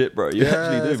your shit, bro. You Yeah,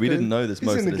 actually do. it's We good. didn't know this He's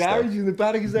most in of the this garage stuff. and the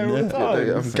Paddock is there all the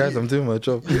Yeah, time. guys, I'm doing my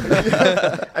job.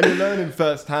 And you're learning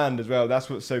firsthand as well. That's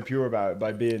what's so pure about it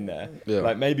by being there. Yeah.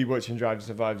 Like maybe watching Drive to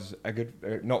Survive is a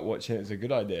good, not watching it is a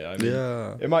good idea. I mean,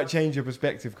 Yeah. it might change your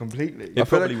perspective completely. It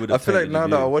probably would have I feel like taken now your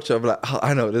that I view. watch it, I'm like, oh,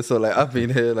 I know this. Or like I've been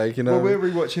here, like, you know. Well,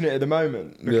 we're rewatching it at the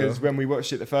moment because Yeah. when we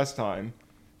watched it the first time,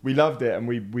 we loved it and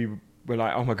we were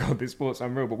like, oh my god, this sport's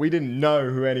unreal. But we didn't know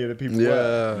who any of the people were.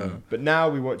 Yeah. But now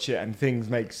we watch it and things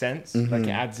make sense. Like it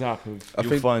adds up.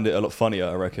 You'll find it a lot funnier,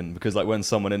 I reckon, because like when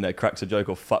someone in there cracks a joke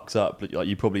or fucks up, like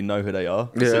you probably know who they are.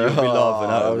 Yeah, So you'll be laughing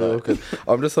at Oh, them. okay.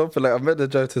 I'm just hoping. Like I've met the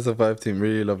Drive to Survive team,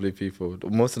 really lovely people.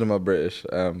 Most of them are British,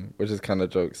 which is kind of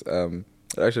jokes. They're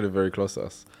actually very close to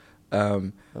us.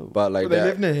 But like But they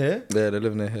live near here. Yeah, they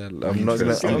live near here. I'm not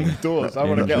gonna. Sit on the doors. I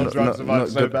want to get on Drive to Survive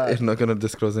so bad. Not gonna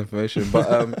disclose information,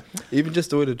 but even just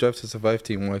the way the Drive to Survive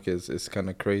team work is kind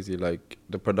of crazy. Like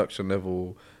the production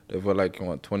level, they've got like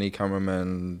 20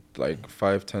 cameramen, like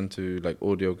 5-10 to like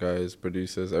audio guys,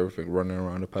 producers, everything running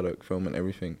around the paddock, filming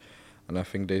everything. And I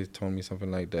think they told me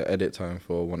something like the edit time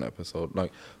for one episode,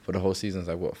 like for the whole season, is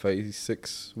like what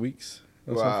 36 weeks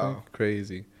or Wow. something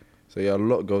crazy. So yeah, a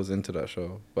lot goes into that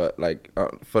show, but like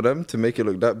for them to make it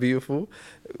look that beautiful,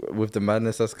 with the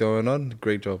madness that's going on,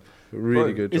 great job,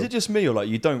 really Bro, good. Is job. it just me or like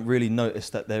you don't really notice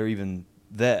that they're even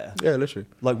there? Yeah, literally.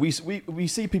 Like we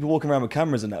see people walking around with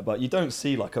cameras and that, but you don't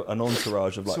see like an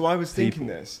entourage of like. So I was thinking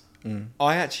people. this.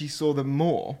 I actually saw them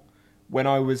more when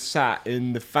I was sat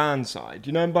in the fan side.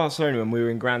 You know, in Barcelona when we were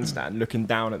in grandstand looking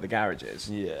down at the garages.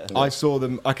 Yeah. I saw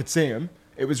them. I could see them.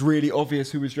 It was really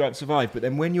obvious who was Drive to Survive. But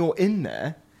then when you're in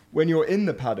there, when you're in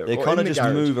the paddock, They or kinda in the just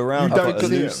garage, move around You quite don't see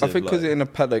them. elusive. I think because like- you're in a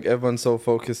paddock, everyone's so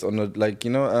focused on the, like,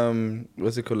 you know,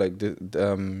 what's it called, like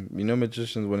you know,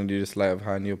 magicians when they do the sleight of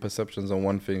hand, your perceptions on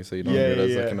one thing, so you don't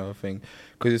realize like another thing.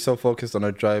 Because you're so focused on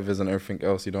the drivers and everything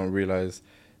else, you don't realize,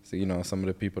 so, you know, some of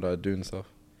the people that are doing stuff.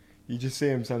 You just see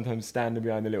them sometimes standing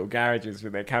behind the little garages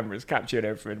with their cameras capturing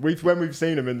everything. When we've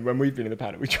seen them and when we've been in the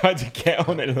paddock, we tried to get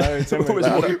on it loads. And Always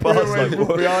walking past, like, walk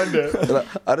what? behind it. Like,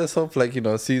 I just hope, like, you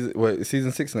know,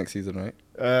 season 6 next season, right?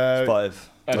 It's 5.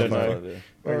 I don't know. Five, yeah.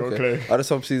 I got a Okay. clue. I just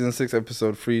hope season 6,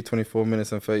 episode 3, 24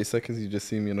 minutes and 30 seconds, you just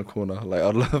see me in a corner. Like,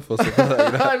 I'd love for something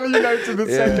like that. You know, to the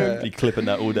Yeah. second. Be clipping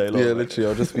that all day long. Yeah, like. literally.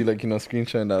 I'll just be like, you know,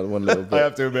 screenshotting that one little I bit.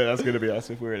 have to admit, that's going to be us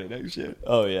if we're in it next year.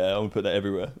 Oh yeah, I'm gonna put that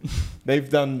everywhere. They've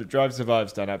done Drive to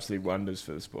Survive's done absolute wonders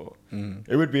for the sport.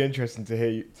 It would be interesting to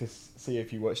hear to see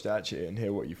if you watched it actually and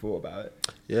hear what you thought about it.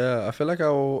 Yeah, I feel like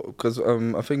because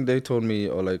I think they told me,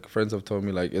 or like friends have told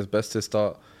me, like it's best to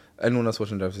start. Anyone that's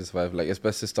watching Drive to Survive, like it's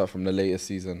best to start from the latest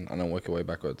season and then work your way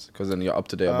backwards, because then you're up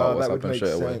to date about what's that would happened make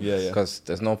straight away. sense. Yeah, yeah. Because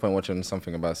there's no point watching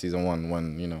something about season 1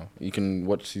 when, you know, you can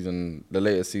watch the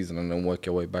latest season and then work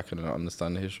your way back and then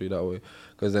understand the history that way.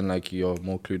 Because then like you're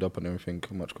more clued up on everything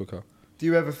much quicker. Do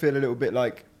you ever feel a little bit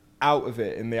like out of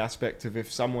it in the aspect of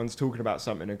if someone's talking about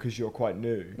something and because you're quite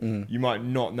new, you might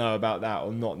not know about that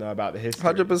or not know about the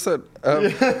history? 100%. I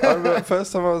remember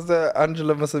first time I was there,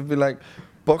 Angela must have been like,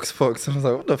 Box. I was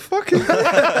like, what the fuck is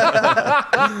that?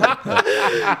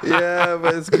 Yeah,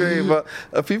 but it's great. But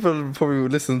people probably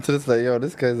would listen to this like, yo,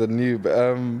 this guy's a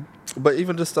noob. But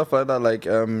even just stuff like that, like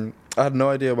I had no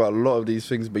idea about a lot of these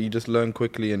things, but you just learn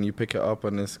quickly and you pick it up,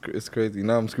 and it's crazy.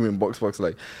 Now I'm screaming box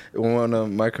like when we're on a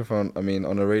microphone, I mean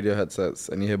on a radio headsets,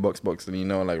 and you hear box, and you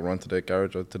know, like run to the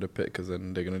garage or to the pit because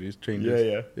then they're gonna do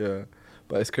changes. Yeah.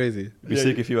 But it's crazy. It'd be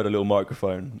sick if you had a little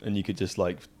microphone and you could just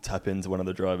like tap into one of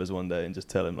the drivers one day and just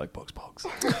tell him like box.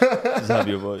 Just have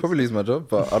your voice. Probably lose my job,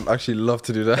 but I'd actually love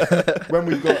to do that. When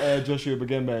we've got Joshua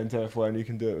Bagembe in Turf 1, you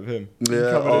can do it with him.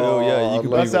 Yeah. Oh, yeah, you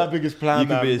could That's be- our biggest plan. You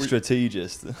could man. be a We-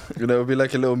 strategist. You know, it'll be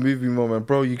like a little movie moment.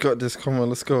 Bro, you got this. Come on,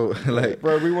 let's go. Like,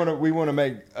 Bro, we want to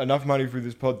make enough money through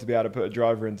this pod to be able to put a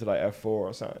driver into like F4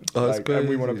 or something. Oh, that's and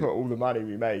we want to crazy. put all the money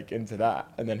we make into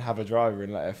that, and then have a driver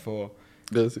in like F4.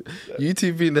 you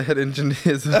two being the head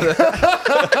engineers. They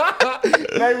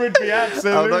would be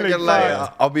absolutely. I'm not gonna lie.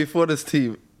 fine. I'll be for this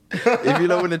team. If you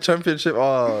don't win the championship,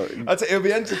 It'll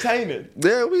be entertaining.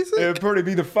 yeah, we It say. would probably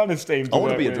be the funnest team. I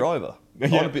want to work be a with. driver. Yeah.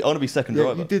 I want to be second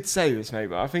driver. You did say this, mate,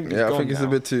 but I think Yeah, I think it's a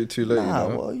bit too late. Nah, you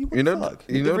know, well, you know, fuck.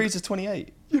 you The know, Reeds is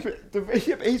 28. but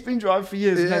he's been driving for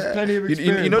years and has plenty of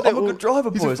experience. You know, I'm a good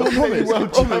driver, boys. I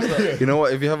promise. You know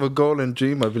what? If you have a goal and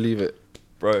dream, I believe it.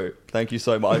 Bro, thank you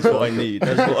so much. That's what I need.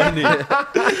 That's what I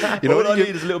need. You know what I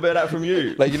need is a little bit of that from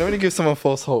you. Like, you know when you give someone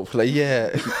false hope? Like, yeah,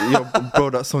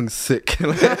 bro, that song's sick.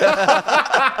 But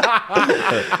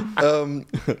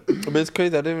it's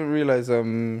crazy. I didn't realize a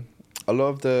lot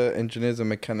of the engineers and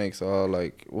mechanics are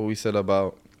like what we said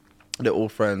about they're all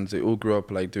friends. They all grew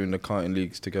up like doing the karting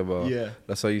leagues together. Yeah.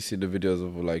 That's how you see the videos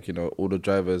of like, you know, all the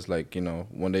drivers like, you know,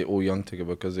 when they all young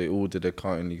together because they all did the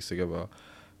karting leagues together.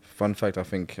 Fun fact, I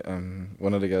think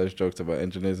one of the guys joked about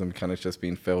engineers and mechanics just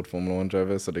being failed Formula 1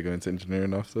 drivers, so they go into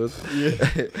engineering afterwards. Yeah.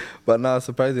 But now,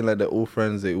 surprisingly, like, they're all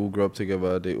friends, they all grew up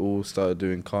together, they all started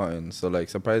doing karting. So, like,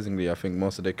 surprisingly, I think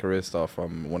most of their careers start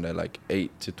from when they're, like,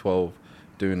 8 to 12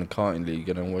 doing the karting league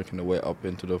and then working their way up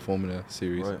into the Formula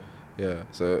series. Right. Yeah,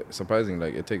 so surprisingly,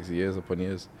 like, it takes years upon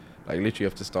years. Like, literally, you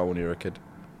have to start when you're a kid.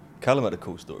 Callum had a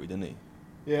cool story, didn't he?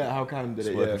 Yeah, how Callum did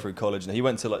it, working through college. And he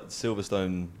went to, like,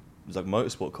 Silverstone... It was like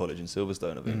motorsport college in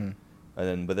Silverstone, I think. And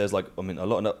then, but there's like, I mean, a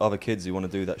lot of other kids who want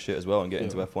to do that shit as well and get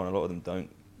into F1. A lot of them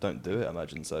don't do it, I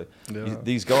imagine. So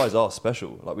these guys are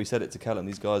special. Like we said it to Callum,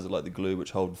 these guys are like the glue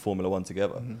which hold Formula 1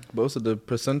 together. But also the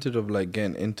percentage of like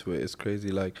getting into it is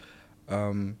crazy. Like,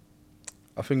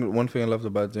 I think one thing I loved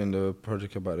about doing the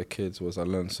project about the kids was I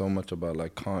learned so much about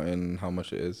like karting, how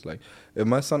much it is. Like, if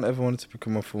my son ever wanted to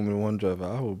become a Formula 1 driver,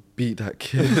 I would beat that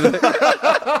kid.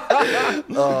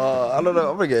 I don't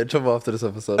know. I'm gonna get in trouble after this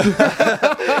episode.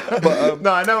 But,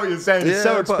 no, I know what you're saying. It's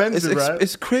so expensive, right?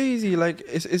 It's crazy. Like,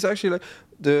 it's actually like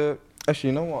actually,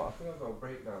 you know what? I think I've got a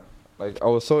breakdown. Like, I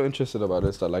was so interested about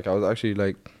this that like I was actually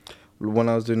like. When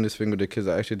I was doing this thing with the kids,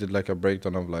 I actually did like a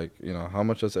breakdown of like, you know, how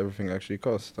much does everything actually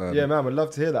cost. Yeah, man, I'd love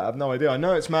to hear that. I have no idea. I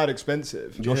know it's mad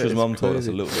expensive. Josh's mum told us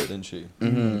a little bit, didn't she?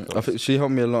 I think she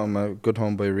helped me a lot, my good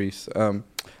homeboy Reese.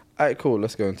 Alright, cool,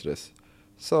 let's go into this.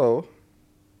 So,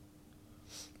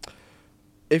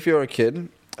 if you're a kid,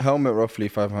 helmet roughly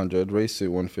 500, race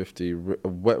suit 150,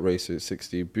 wet race suit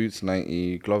 60, boots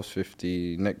 90, gloves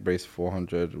 50, neck brace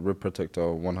 400, rib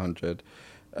protector 100,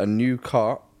 a new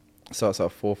car starts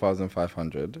at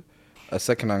 4,500. A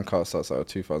second-hand car starts at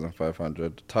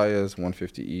 2,500. Tires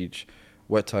 150 each.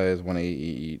 Wet tires 180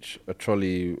 each. A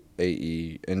trolley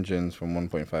 80. Engines from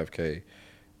 1.5k.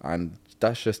 And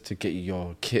that's just to get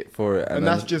your kit for it. And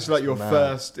that's just like your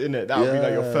first, innit? That would be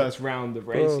like your first round of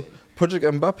racing. Project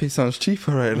Mbappe sounds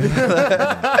cheaper right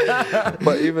now.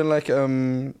 But even like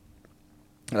even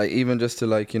just to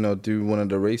like, you know, do one of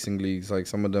the racing leagues, like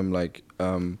some of them like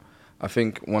I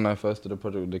think when I first did a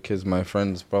project with the kids, my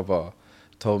friend's brother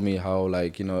told me how,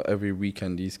 like, you know, every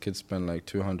weekend these kids spend like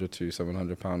 £200 to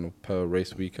 £700 per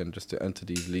race weekend just to enter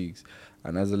these leagues.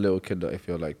 And as a little kid, if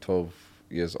you're like 12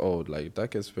 years old, like that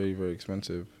gets very, very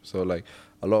expensive. So like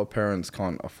a lot of parents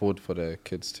can't afford for their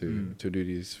kids to do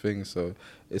these things. So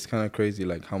it's kind of crazy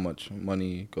like how much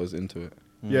money goes into it.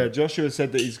 Yeah, Joshua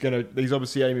said that he's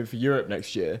obviously aiming for Europe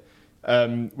next year.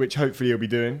 Which hopefully he'll be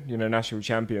doing, you know, national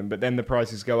champion. But then the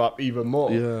prices go up even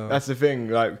more. Yeah. That's the thing.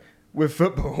 Like with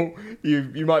football,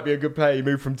 you might be a good player, you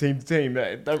move from team to team.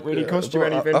 It don't really cost you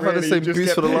anything. I've had the same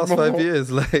boost for the last 5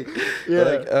 years.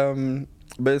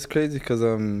 But it's crazy because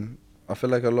I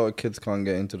feel like a lot of kids can't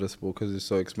get into the sport because it's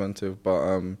so expensive.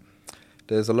 But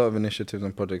there's a lot of initiatives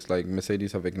and projects like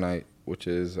Mercedes have Ignite, which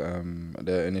is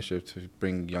their initiative to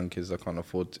bring young kids that can't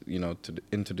afford,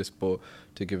 into the sport,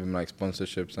 to give them like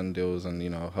sponsorships and deals and,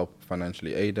 help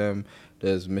financially aid them.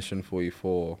 There's Mission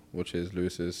 44, which is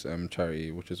Lewis's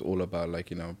charity, which is all about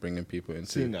bringing people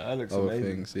into that looks other amazing.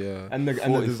 Things. Yeah, and the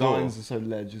designs are so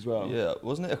ledge as well. Yeah,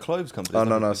 wasn't it a clothes company? Oh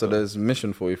no. So there's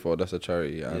Mission 44, that's a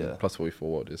charity, and Plus 44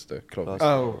 World is the club.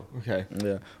 Oh, okay.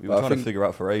 Yeah, we were trying to figure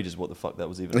out for ages what the fuck that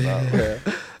was even about.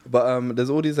 But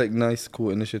there's all these nice, cool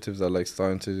initiatives that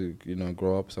starting to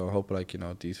grow up. So I hope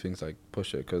these things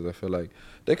push it, because I feel like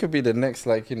they could be the next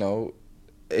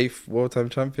 8th world time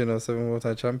champion or 7th world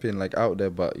time champion out there,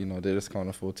 but they just can't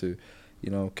afford to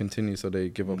continue, so they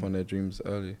give up on their dreams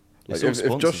early. If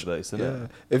Josh based, isn't it?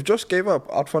 If Josh gave up,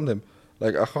 I'd fund him.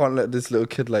 I can't let this little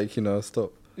kid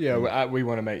stop. Yeah, we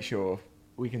want to make sure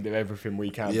we can do everything we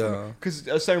can. Yeah,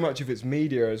 because so much of it's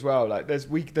media as well.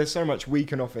 There's so much we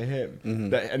can offer him,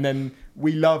 and then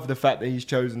we love the fact that he's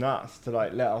chosen us to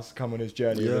let us come on his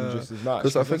journey with him just as much.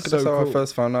 Because I think that's how I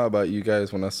first found out about you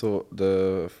guys, when I saw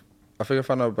I think I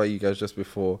found out about you guys just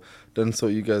before, then saw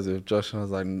you guys with Josh, and I was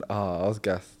like, I was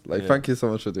gassed. Thank you so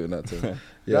much for doing that to me.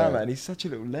 Yeah, man, he's such a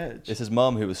little ledge. It's his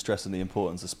mum who was stressing the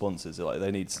importance of sponsors.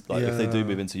 They need, if they do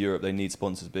move into Europe, they need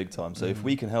sponsors big time. So if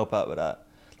we can help out with that,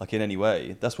 in any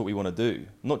way, that's what we want to do.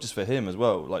 Not just for him as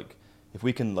well. if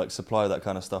we can like supply that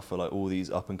kind of stuff for like all these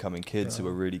up and coming kids who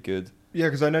are really good. Yeah,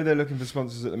 because I know they're looking for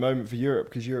sponsors at the moment for Europe,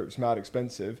 because Europe's mad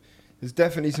expensive. There's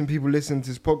definitely some people listening to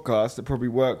this podcast that probably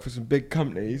work for some big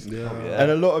companies. Yeah. Oh, yeah.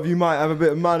 And a lot of you might have a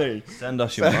bit of money. Send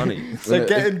us your money. So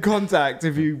get in contact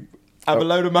if you have a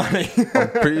load of money.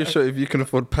 I'm pretty sure if you can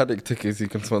afford Paddock tickets, you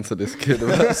can sponsor this kid.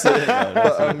 That's it.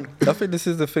 But I think this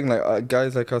is the thing, like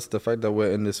guys like us, the fact that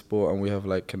we're in this sport and we have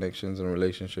like connections and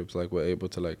relationships, like we're able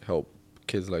to like help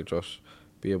kids like Josh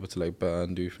be able to like better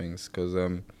and do things. Because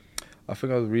I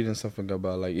think I was reading something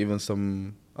about like even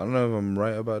some, I don't know if I'm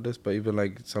right about this, but even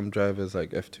like some drivers like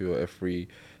F2 or F3,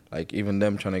 like even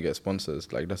them trying to get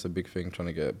sponsors, like that's a big thing, trying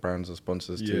to get brands or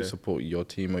sponsors to support your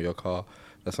team or your car.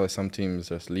 That's why some teams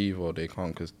just leave or they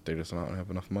can't because they just don't have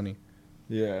enough money.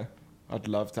 Yeah, I'd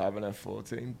love to have an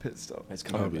F14 pit stop. It's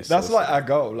coming. That's so like our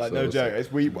goal. Like no joke.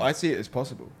 I see it as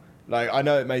possible. Like I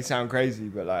know it may sound crazy,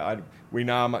 but like we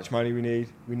know how much money we need.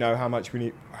 We know how much we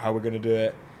need. How we're gonna do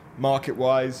it. Market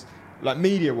wise. Like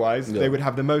media-wise, they would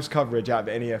have the most coverage out of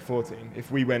any F14 if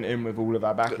we went in with all of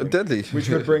our backing. Deadly. Which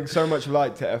would bring so much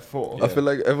light to F4. I feel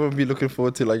like everyone would be looking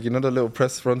forward to, like, you know, the little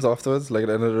press runs afterwards, like at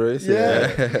the end of the race.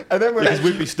 Yeah. And then because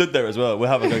we'd be stood there as well. We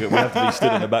have to be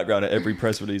stood in the background at every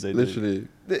press release they do. Literally.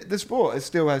 The sport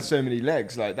still has so many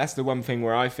legs. Like that's the one thing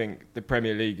where I think the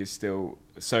Premier League is still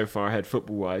so far ahead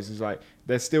football-wise. Is like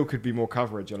there still could be more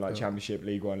coverage on like Championship,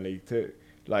 League One, League Two.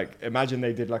 Like, imagine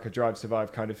they did like a Drive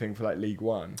Survive kind of thing for like League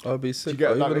One. I'd be sick.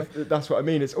 That's what I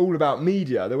mean. It's all about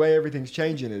media. The way everything's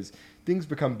changing is things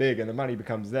become big and the money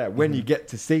becomes there when you get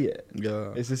to see it.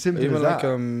 Yeah, it's as simple as that.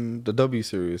 Even like the W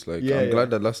series, like I'm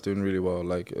glad that that's doing really well.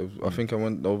 Like I think I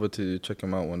went over to check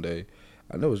him out one day,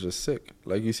 and it was just sick.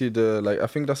 Like you see I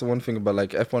think that's the one thing about like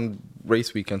F1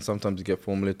 race weekend. Sometimes you get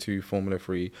Formula 2, Formula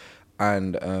 3.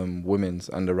 And women's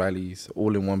and the rallies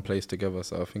all in one place together.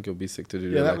 So I think it'll be sick to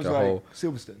do that like was a like whole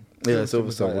Silverstone. Yeah,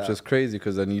 Silverstone, which is crazy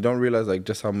because then you don't realize like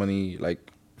just how many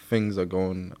like things are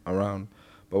going around.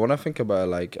 But when I think about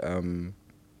it, like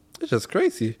it's just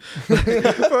crazy. Bro,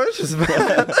 it's just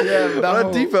bad. When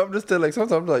I deep I'm just there, like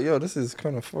sometimes I'm like, yo, this is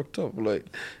kind of fucked up. Like,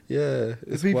 yeah,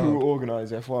 it's people who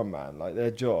organise F1, man, like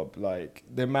their job, like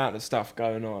the amount of stuff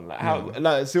going on, like how, like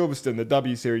at Silverstone, the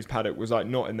W Series paddock was like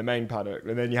not in the main paddock,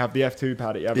 and then you have the F2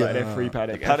 paddock, you have like an F3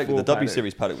 paddock, the W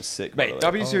Series paddock was sick. Mate,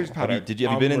 W Series paddock. Have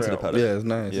you been into the paddock? Yeah, it's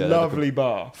nice. Yeah, lovely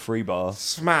bar, free bar,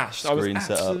 smashed. I was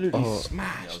absolutely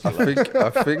smashed. I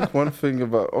think one thing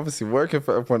about obviously working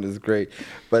for F1 is great,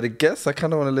 but I guess I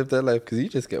kind of want to live their life because you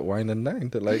just get wine and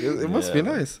dined. Like it must be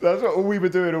nice. That's what we were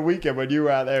doing all weekend when you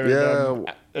were out there in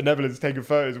the Netherlands taking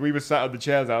photos. We were sat on the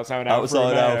chairs outside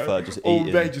Alpha, just all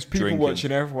eating, day, just people drinking.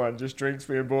 watching everyone, just drinks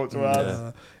being brought to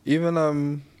us. Even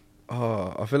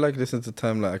I feel like this is the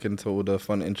time like I can tell all the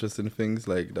fun, interesting things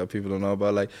like that people don't know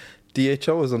about. Like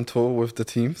DHL was on tour with the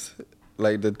teams.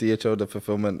 Like the DHL, the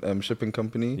fulfillment shipping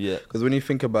company. Yeah. Because when you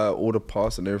think about all the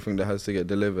parts and everything that has to get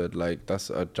delivered, like that's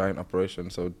a giant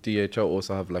operation. So DHL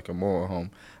also have like a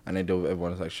motorhome, and they deal with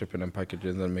everyone's like shipping and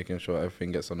packages and making sure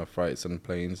everything gets on the flights and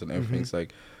planes and everything's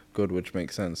like good, which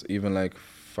makes sense. Even like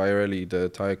Firelli, the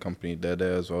tire company, they're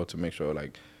there as well to make sure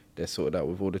like they're sorted out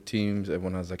with all the teams.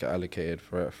 Everyone has like an allocated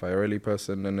Firelli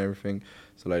person and everything.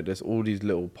 So like there's all these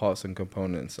little parts and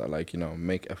components that like, you know,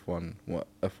 make F1 what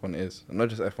F1 is. And not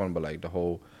just F1, but like the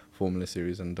whole Formula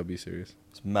Series and W Series.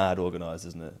 It's mad organised,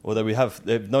 isn't it? Although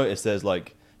they've noticed there's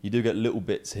like, you do get little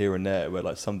bits here and there where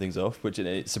like something's off, which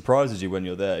it surprises you when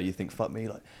you're there. You think, fuck me,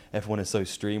 like F1 is so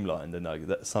streamlined and like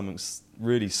that something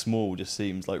really small just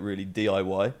seems like really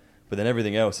DIY. But then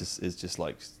everything else is just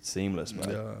like seamless, man.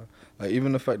 Yeah. Like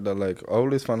even the fact that like I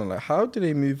always found out like how do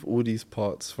they move all these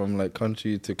parts from like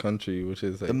country to country, which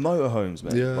is like the motorhomes,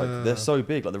 man. Yeah. Like they're so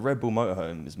big. Like the Red Bull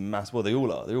motorhome is massive. Well, they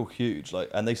all are. They're all huge. Like,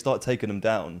 and they start taking them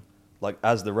down like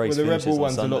as the race finishes on Sunday. Well, the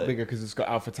Red Bull one's a lot bigger because it's got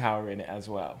Alpha Tower in it as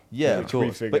well. Yeah, of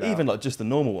course. But even like just the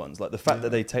normal ones, like the fact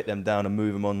that they take them down and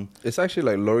move them on. It's actually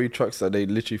like lorry trucks that they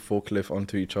literally forklift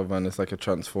onto each other, and it's like a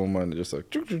transformer, and they're just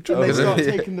like. And they start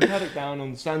taking the paddock down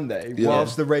on Sunday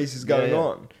whilst the race is going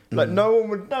on. Like no one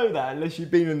would know that unless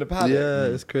you've been in the paddock. Yeah,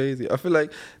 it's crazy. I feel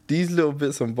like these little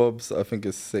bits and bobs, I think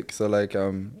is sick. So like,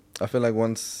 I feel like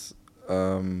once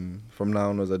from now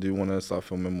onwards, I do want to start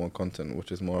filming more content,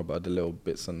 which is more about the little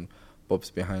bits and bobs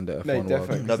behind it. Mate,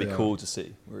 definitely. That'd be cool to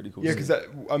see. Really cool. Yeah, because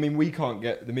I mean, we can't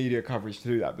get the media coverage to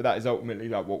do that, but that is ultimately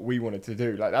like what we wanted to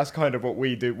do. Like that's kind of what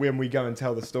we do when we go and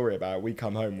tell the story about it. We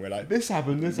come home, we're like, this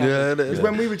happened. Because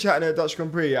when we were chatting at Dutch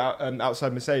Grand Prix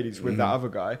outside Mercedes with that other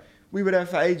guy, we were there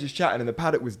for ages chatting, and the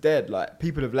paddock was dead. Like,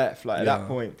 people have left. Like, at that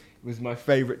point, it was my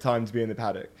favourite time to be in the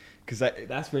paddock. Because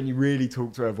that's when you really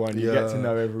talk to everyone. You get to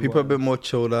know everyone. People are a bit more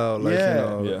chilled out. Like,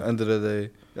 end of the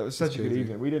day. That was such a good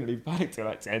evening. We didn't leave Paddock till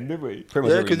like 10, did we?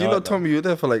 Yeah, because you lot told me you were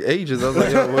there for like ages. I was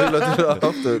like, yo, what are you lot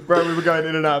doing after? Bro, we were going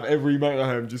in and out of every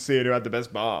motorhome just seeing who had the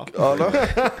best bar. Oh, no.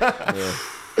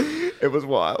 It was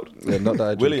wild. Yeah, not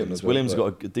that Williams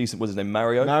got a decent, what's his name,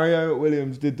 Mario? Mario at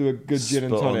Williams did do a good gin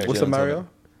and tonic. What's a Mario?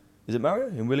 Is it Mario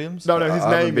in Williams? No, his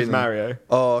name is Mario.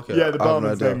 Oh, okay. Yeah, the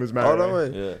barman's name was Mario. Oh, no way.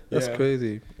 Yeah. That's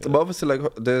crazy. Yeah. But obviously,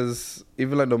 like, there's,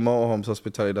 even like the motorhomes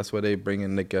hospitality, that's where they bring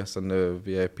in the guests and the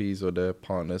VIPs or their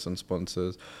partners and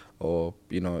sponsors, or,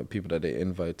 you know, people that they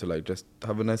invite to, like, just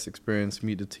have a nice experience,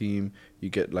 meet the team. You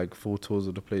get, like, full tours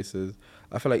of the places.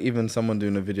 I feel like even someone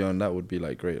doing a video on that would be,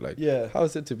 like, great. Like, how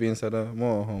is it to be inside a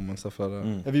motorhome and stuff like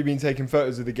that? Have you been taking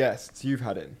photos of the guests you've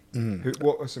had in?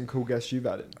 What are some cool guests you've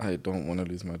had in? I don't want to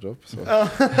lose my job, so.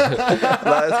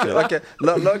 Like, a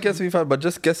lot of guests we've had, but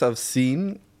just guests I've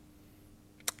seen.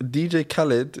 DJ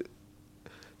Khaled,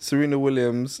 Serena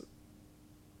Williams,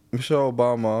 Michelle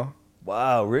Obama.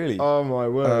 Wow, really? Oh, my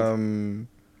word.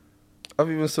 I've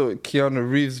even saw Keanu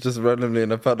Reeves just randomly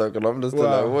in a paddock, and I'm just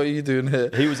like, what are you doing here?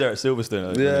 He was there at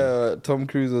Silverstone. Yeah, Tom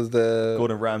Cruise was there.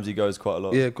 Gordon Ramsay goes quite a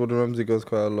lot. Yeah, Gordon Ramsay goes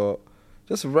quite a lot.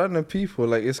 Just random people.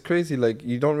 Like, it's crazy. Like,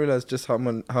 you don't realize just how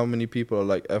many people are,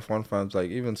 like, F1 fans.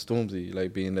 Like, even Stormzy,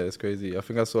 like, being there is crazy. I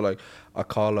think I saw, like,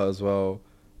 Akala as well.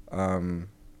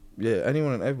 Yeah,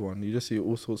 anyone and everyone. You just see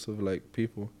all sorts of, like,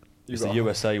 people. It's the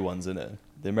USA ones, isn't it?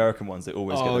 The American ones, they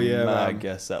always get the mad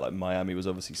guests at, like, Miami was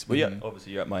obviously... Well,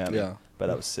 obviously you're at Miami. Yeah. But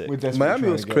that was sick. Miami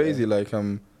was crazy. Like,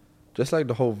 just, like,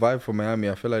 the whole vibe for Miami,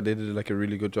 I feel like they did, like, a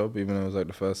really good job, even though it was, like,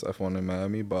 the first F1 in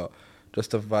Miami. But just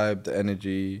the vibe, the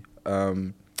energy,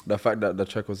 the fact that the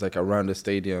track was, like, around the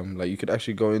stadium. Like, you could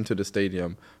actually go into the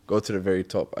stadium, go to the very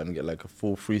top, and get, like, a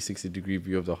full 360-degree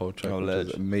view of the whole track, which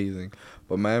was amazing.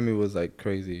 But Miami was, like,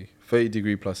 crazy.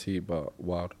 30-degree plus heat, but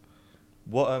wild.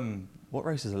 What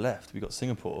races are left? We got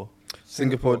Singapore,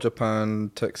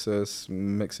 Japan, Texas,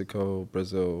 Mexico,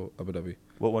 Brazil, Abu Dhabi.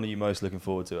 What one are you most looking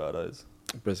forward to out of those?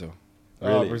 Brazil.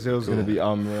 Really? Oh, Brazil's going to be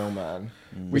unreal, man.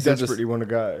 We desperately want to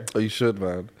go. Oh, you should,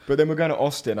 man. But then we're going to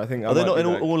Austin. I think. Are they not in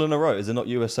all in a row? Is it not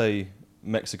USA,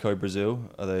 Mexico, Brazil?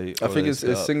 Are they? I think it's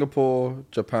Singapore,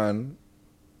 Japan,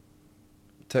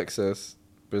 Texas,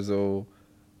 Brazil,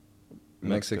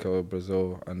 Mexico,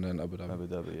 Brazil, and then Abu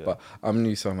Dhabi. Yeah. But I'm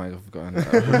new, so I might have forgotten.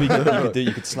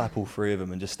 You could slap all three of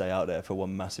them and just stay out there for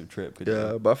one massive trip.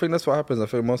 But I think that's what happens. I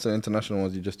think most of the international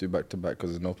ones you just do back to back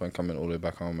because there's no point coming all the way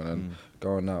back home and then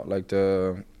going out. Like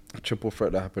the triple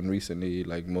threat that happened recently,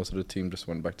 like most of the team just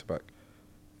went back to back.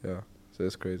 Yeah. So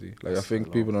it's crazy. Like, I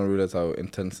think people don't realize how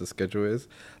intense the schedule is.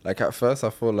 Like, at first I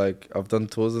thought, like, I've done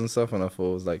tours and stuff, and I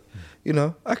thought it was like, you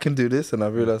know, I can do this. And I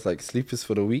realized, like, sleep is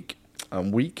for the weak.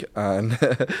 I'm weak, and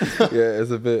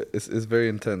it's very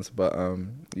intense. But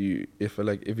if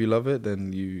you love it,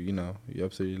 then you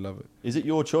absolutely love it. Is it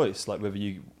your choice, like whether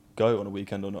you go on a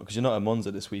weekend or not? Because you're not at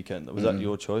Monza this weekend. Was that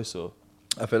your choice, or?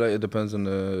 I feel like it depends on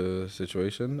the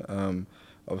situation.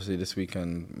 Obviously, this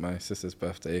weekend, my sister's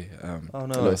birthday.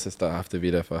 Little sister, I have to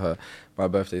be there for her. My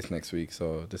birthday's next week,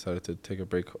 so I decided to take a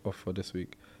break off for this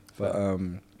week. But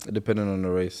depending on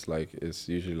the race, like, it's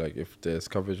usually like if there's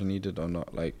coverage needed or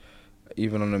not. Like,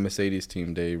 even on the Mercedes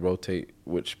team, they rotate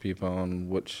which people are on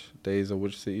which days or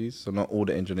which cities. So not all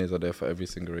the engineers are there for every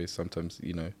single race. Sometimes,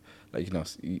 in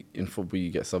football you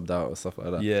get subbed out or stuff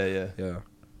like that.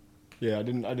 Yeah, I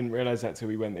didn't realize that till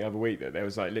we went the other week, that there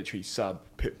was like literally sub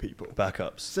pit people,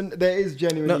 backups. So there is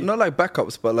genuinely not like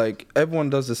backups, but like everyone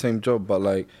does the same job. But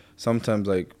like sometimes,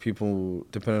 like people,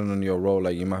 depending on your role,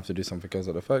 like you might have to do something else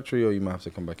at the factory, or you might have to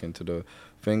come back into the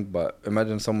thing. But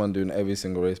imagine someone doing every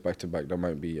single race back to back. That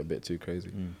might be a bit too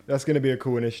crazy. That's going to be a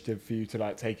cool initiative for you to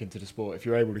like take into the sport if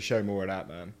you're able to show more of that,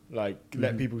 man. Like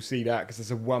let people see that, because it's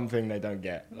the one thing they don't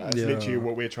get. Like, it's literally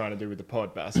what we're trying to do with the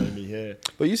pod, but that's only here.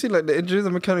 But you see, like the engineers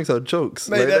and mechanics are jokes.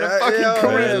 Mate, they're the fucking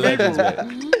coolest people.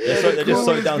 They're just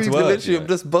so down to earth. Literally, I'm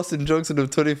just busting jokes at them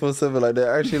 24/7. Like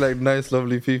they're actually like nice,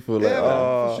 lovely people. Like,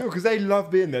 for sure, because they love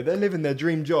being there. They're living their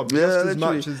dream job just as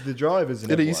much as the drivers.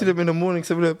 And you see them in the morning,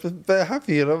 so they're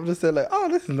happy, and I'm just there like, oh,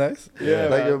 this is nice.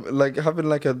 Like having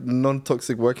like a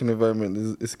non-toxic working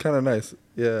environment is kind of nice.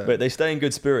 Yeah, but they stay in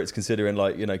good spirits considering,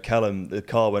 like, Callum, the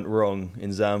car went wrong in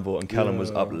Zandvoort and Callum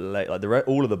was up late. Like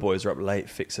all of the boys are up late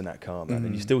fixing that car, man.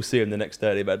 And you still see them the next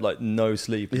day. They've had like no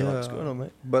sleep. Like, what's going on,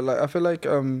 mate? But like I feel like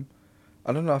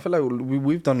I don't know. I feel like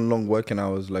we've done long working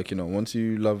hours. Like, you know, once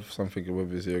you love something,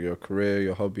 whether it's your career,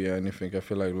 your hobby, or anything, I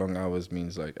feel like long hours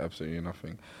means like absolutely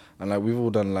nothing. And like we've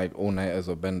all done like all nighters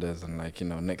or benders, and like, you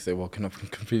know, next day waking up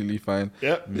completely fine.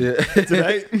 Yep. Yeah.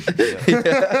 Today.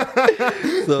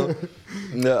 Yeah. So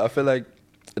yeah, I feel like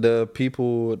the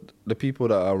people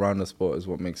that are around the sport is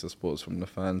what makes the sports, from the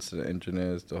fans to the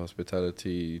engineers, the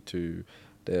hospitality to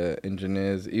the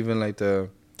engineers, even like the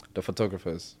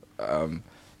photographers.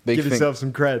 Give yourself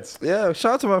some creds. Yeah,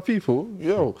 shout out to my people.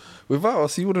 Yo, without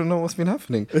us, you wouldn't know what's been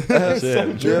happening.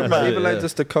 Even like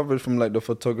just the coverage from like the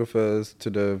photographers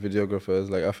to the videographers.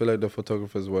 Like I feel like the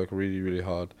photographers work really, really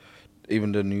hard.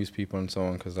 Even the news people and so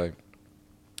on, because like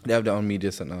they have their own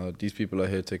media center. These people are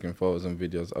here taking photos and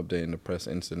videos, updating the press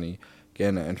instantly,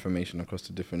 getting that information across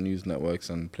the different news networks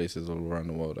and places all around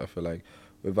the world. I feel like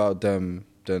without them,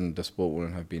 then the sport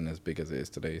wouldn't have been as big as it is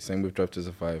today. Same with Drive to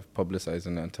Survive,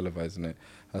 publicizing it and televising it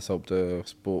has helped the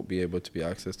sport be able to be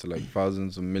access to like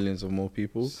thousands and millions of more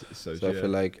people. So I feel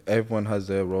like everyone has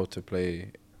their role to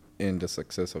play in the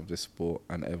success of this sport,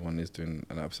 and everyone is doing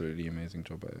an absolutely amazing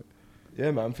job at it.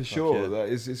 Yeah, man, for sure. Yeah.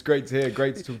 It's great to hear.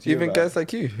 Great to talk to you. Even guys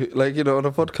like you, like, you know, on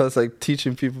a podcast, like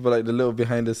teaching people about like the little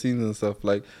behind the scenes and stuff.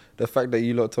 Like the fact that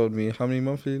you lot told me how many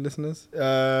monthly listeners?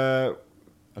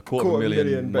 A quarter of a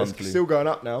million but monthly. It's still going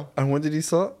up now. And when did you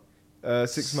start?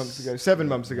 6 months ago, 7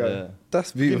 months ago. Yeah.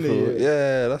 That's beautiful.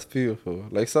 Yeah, that's beautiful.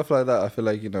 Like stuff like that. I feel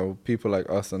like, you know, people like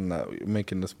us and that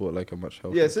making the sport like a much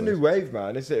healthier. Yeah, it's a new wave,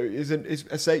 man.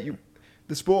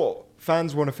 The sport,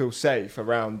 fans want to feel safe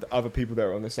around other people that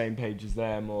are on the same page as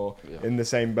them or in the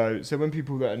same boat. So when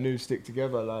people that are new stick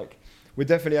together, like, we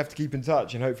definitely have to keep in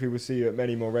touch, and hopefully we'll see you at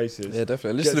many more races. Yeah,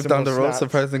 definitely. Just live down the road,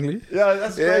 surprisingly. Yeah,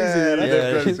 that's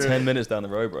crazy. Yeah, 10 minutes down the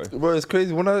road, bro. Bro, it's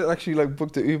crazy. When I actually like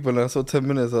booked the Uber and I saw 10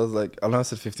 minutes, I was like, I know I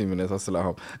said 15 minutes, I was still at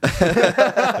home.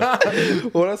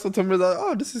 When I saw 10 minutes, I was like,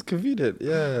 oh, this is convenient.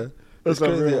 Yeah. That's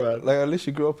crazy. Real, like, I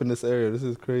literally grew up in this area. This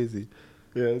is crazy.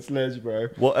 Yeah, it's ledge, bro.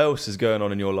 What else is going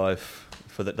on in your life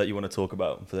that you want to talk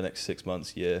about for the next 6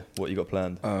 months, year? What you got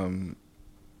planned?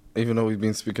 Even though we've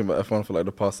been speaking about F1 for like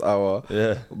the past hour,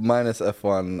 minus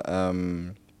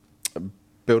F1,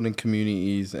 building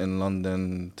communities in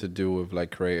London to deal with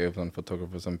like creatives and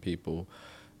photographers and people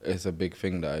is a big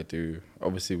thing that I do.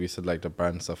 Obviously, we said like the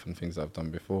brand stuff and things I've done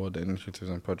before, the initiatives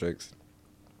and projects.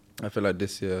 I feel like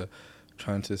this year,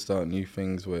 trying to start new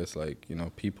things where it's like, you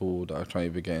know, people that are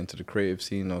trying to get into the creative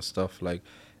scene or stuff, like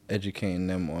educating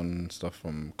them on stuff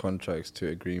from contracts to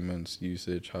agreements,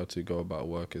 usage, how to go about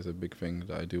work is a big thing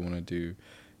that I do want to do.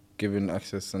 Giving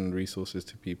access and resources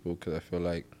to people, because I feel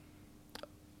like,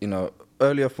 you know,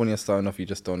 early off when you're starting off, you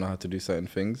just don't know how to do certain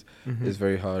things. Mm-hmm. It's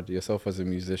very hard. Yourself as a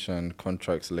musician,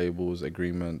 contracts, labels,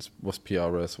 agreements, what's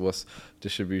PRS, what's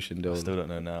distribution deal. I still don't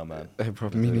know now, man.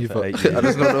 Me neither. I just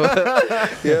don't know.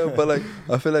 Yeah, but like,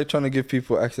 I feel like trying to give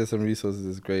people access and resources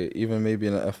is great. Even maybe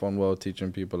in the F1 world,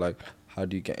 teaching people like, how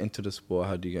do you get into the sport?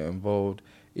 How do you get involved?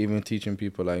 Even teaching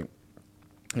people like,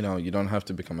 you know, you don't have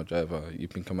to become a driver. You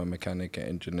can become a mechanic, an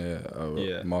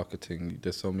engineer, marketing.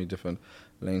 There's so many different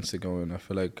lanes to go in. I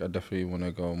feel like I definitely want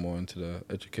to go more into the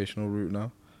educational route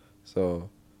now. So,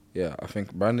 yeah, I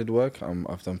think branded work,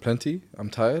 I've done plenty. I'm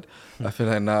tired. I feel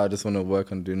like now I just want to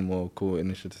work on doing more cool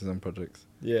initiatives and projects.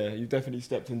 Yeah, you've definitely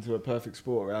stepped into a perfect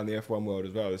sport around the F1 world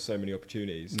as well. There's so many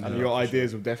opportunities. And your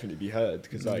ideas will definitely be heard,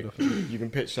 because like you can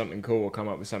pitch something cool or come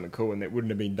up with something cool and it wouldn't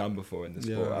have been done before in the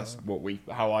sport. That's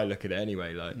how I look at it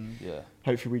anyway. Like,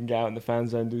 hopefully we can get out in the fan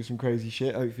zone, do some crazy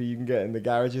shit. Hopefully you can get in the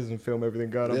garages and film everything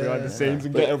going on behind the scenes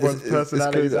and get everyone's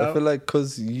personalities out. I feel like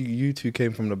because you two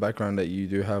came from the background that you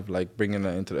do have, like bringing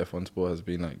that into the F1 sport has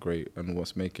been like great, and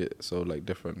what's make it so like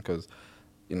different, because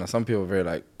you know, some people are very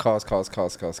like cars,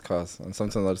 and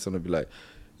sometimes I just want to be like,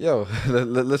 yo,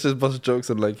 let's just bust jokes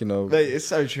and like, you know. It's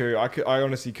so true. I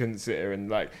honestly couldn't sit here and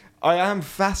like, I am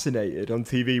fascinated on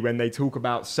TV when they talk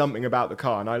about something about the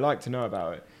car, and I like to know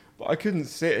about it. But I couldn't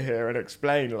sit here and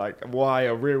explain like why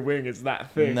a rear wing is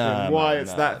that thick and why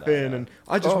it's that thin, and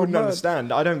I just wouldn't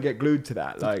understand. I don't get glued to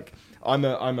that. Like, I'm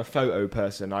a photo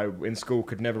person. I in school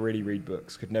could never really read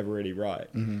books, could never really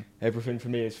write. Mm-hmm. Everything for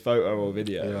me is photo or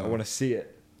video. Yeah. I want to see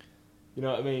it. You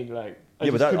know what I mean? Like, I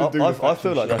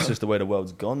feel like that's just the way the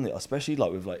world's gone, especially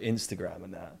like with like Instagram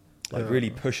and that, like really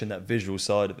pushing that visual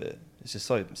side of it. It's just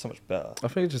so much better. I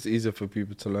think it's just easier for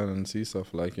people to learn and see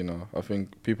stuff. Like, you know, I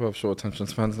think people have short attention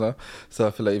spans now, so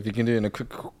I feel like if you can do it in a quick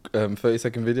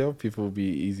 30-second video, people will be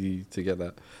easy to get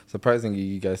that. Surprisingly,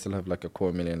 you guys still have like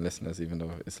 250,000 listeners, even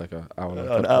though it's like an hour long.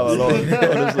 An hour long.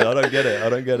 Honestly, I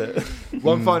don't get it.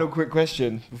 One final quick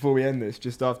question before we end this,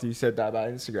 just after you said that about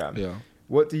Instagram. Yeah.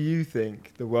 What do you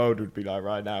think the world would be like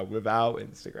right now without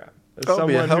Instagram? That'll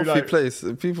be a healthy place.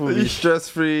 People will be stress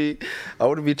free. I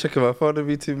wouldn't be checking my phone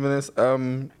every 2 minutes.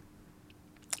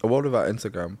 What about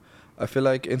Instagram? I feel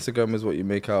like Instagram is what you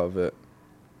make out of it.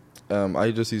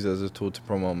 I just use it as a tool to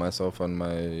promote myself and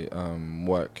my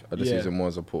work. I just use it more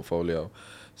as a portfolio.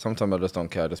 Sometimes I just don't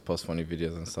care. I just post funny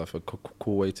videos and stuff. A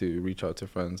cool way to reach out to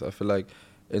friends. I feel like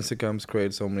Instagram's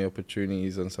created so many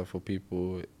opportunities and stuff for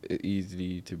people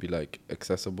easily to be like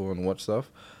accessible and watch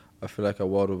stuff. I feel like a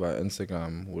world without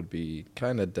Instagram would be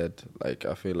kind of dead. Like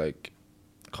I feel like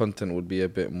content would be a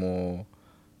bit more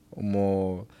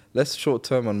less short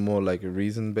term and more like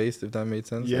reason based, if that made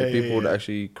sense. People would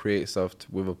actually create stuff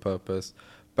with a purpose.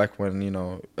 Back when, you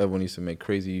know, everyone used to make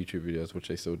crazy YouTube videos, which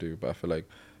they still do, but I feel like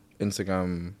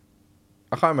Instagram,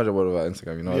 I can't imagine what about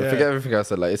Instagram, you know. I forget everything I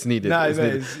said, like it's needed. No, it's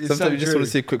needed. Sometimes you just want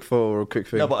to see a quick photo or a quick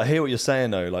thing. No, but I hear what you're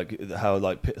saying though, like how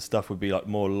like stuff would be like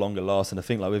more longer lasting. I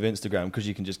think like with Instagram, because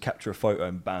you can just capture a photo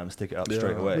and bam, stick it up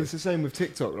straight away. It's the same with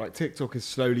TikTok. Like TikTok is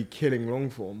slowly killing long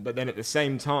form, but then at the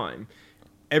same time,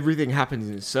 everything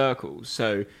happens in circles.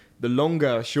 So the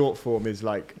longer short form is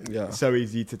like so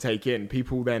easy to take in.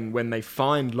 People then, when they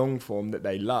find long form that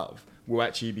they love, will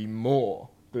actually be more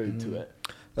glued to it.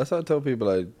 That's how I tell people,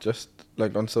 like, just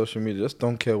like on social media, just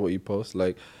don't care what you post.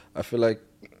 Like, I feel like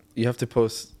you have to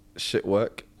post shit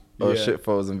work or shit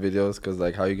photos and videos, because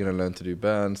like how are you gonna learn to do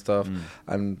better and stuff?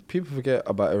 And people forget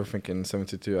about everything in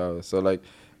 72 hours. So like,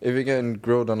 if you're getting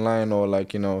grilled online or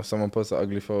like, you know, someone posts an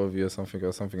ugly photo of you or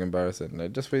something embarrassing,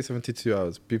 like just wait 72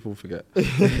 hours. People forget.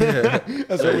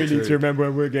 That's what we need to remember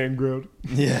when we're getting grilled.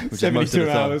 Yeah, 72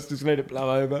 hours, just let it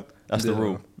blow over. That's the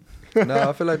rule. No,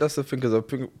 I feel like that's the thing, because I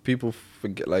think people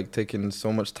forget, like, taking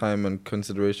so much time and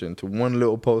consideration to one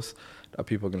little post that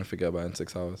people are going to forget about in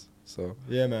 6 hours. So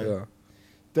yeah, man. Yeah.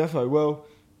 Defo. Well,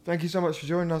 thank you so much for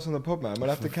joining us on the pod, man. We'll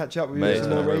have to catch up with you in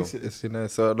some more races. It's been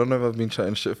nice. So I don't know if I've been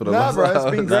chatting shit for the last hour. It's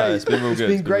been great. No, it's been real good.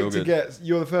 It's been great to get.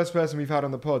 You're the first person we've had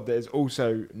on the pod that is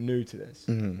also new to this.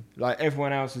 Like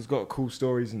everyone else has got cool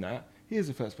stories and that. He is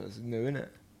the first person new, innit?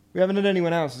 We haven't had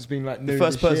anyone else that's been like new. The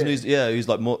first person who's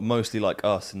like mostly like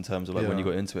us in terms of like when you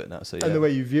got into it now. So and the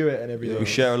way you view it and everything. We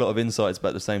share a lot of insights, but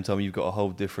at the same time, you've got a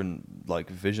whole different like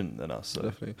vision than us. So.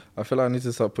 Definitely, I feel like I need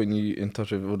to start putting you in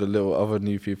touch with all the little other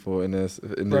new people in this.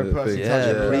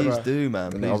 Please do,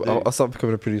 man. Please do. I'll start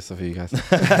becoming a producer for you guys.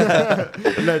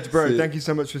 Ledge, bro. Thank you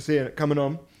so much for coming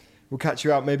on. We'll catch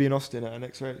you out maybe in Austin at our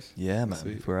next race. Yeah, man.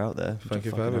 Sweet. If we're out there, thank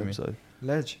you for having me. So.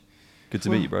 Ledge. Good to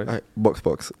meet you, bro. Right, box.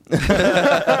 Guys,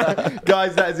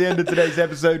 that is the end of today's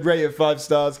episode. Rate it 5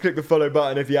 stars. Click the follow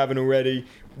button if you haven't already.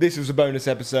 This was a bonus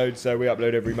episode, so we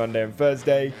upload every Monday and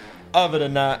Thursday. Other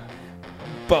than that,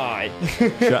 bye.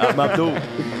 Shout out MABDULLE.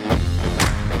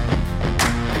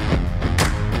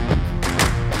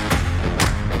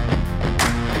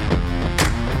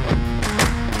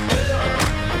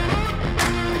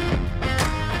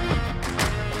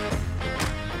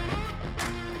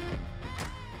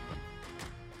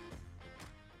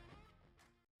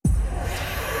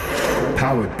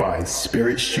 Powered by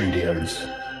Spirit Studios.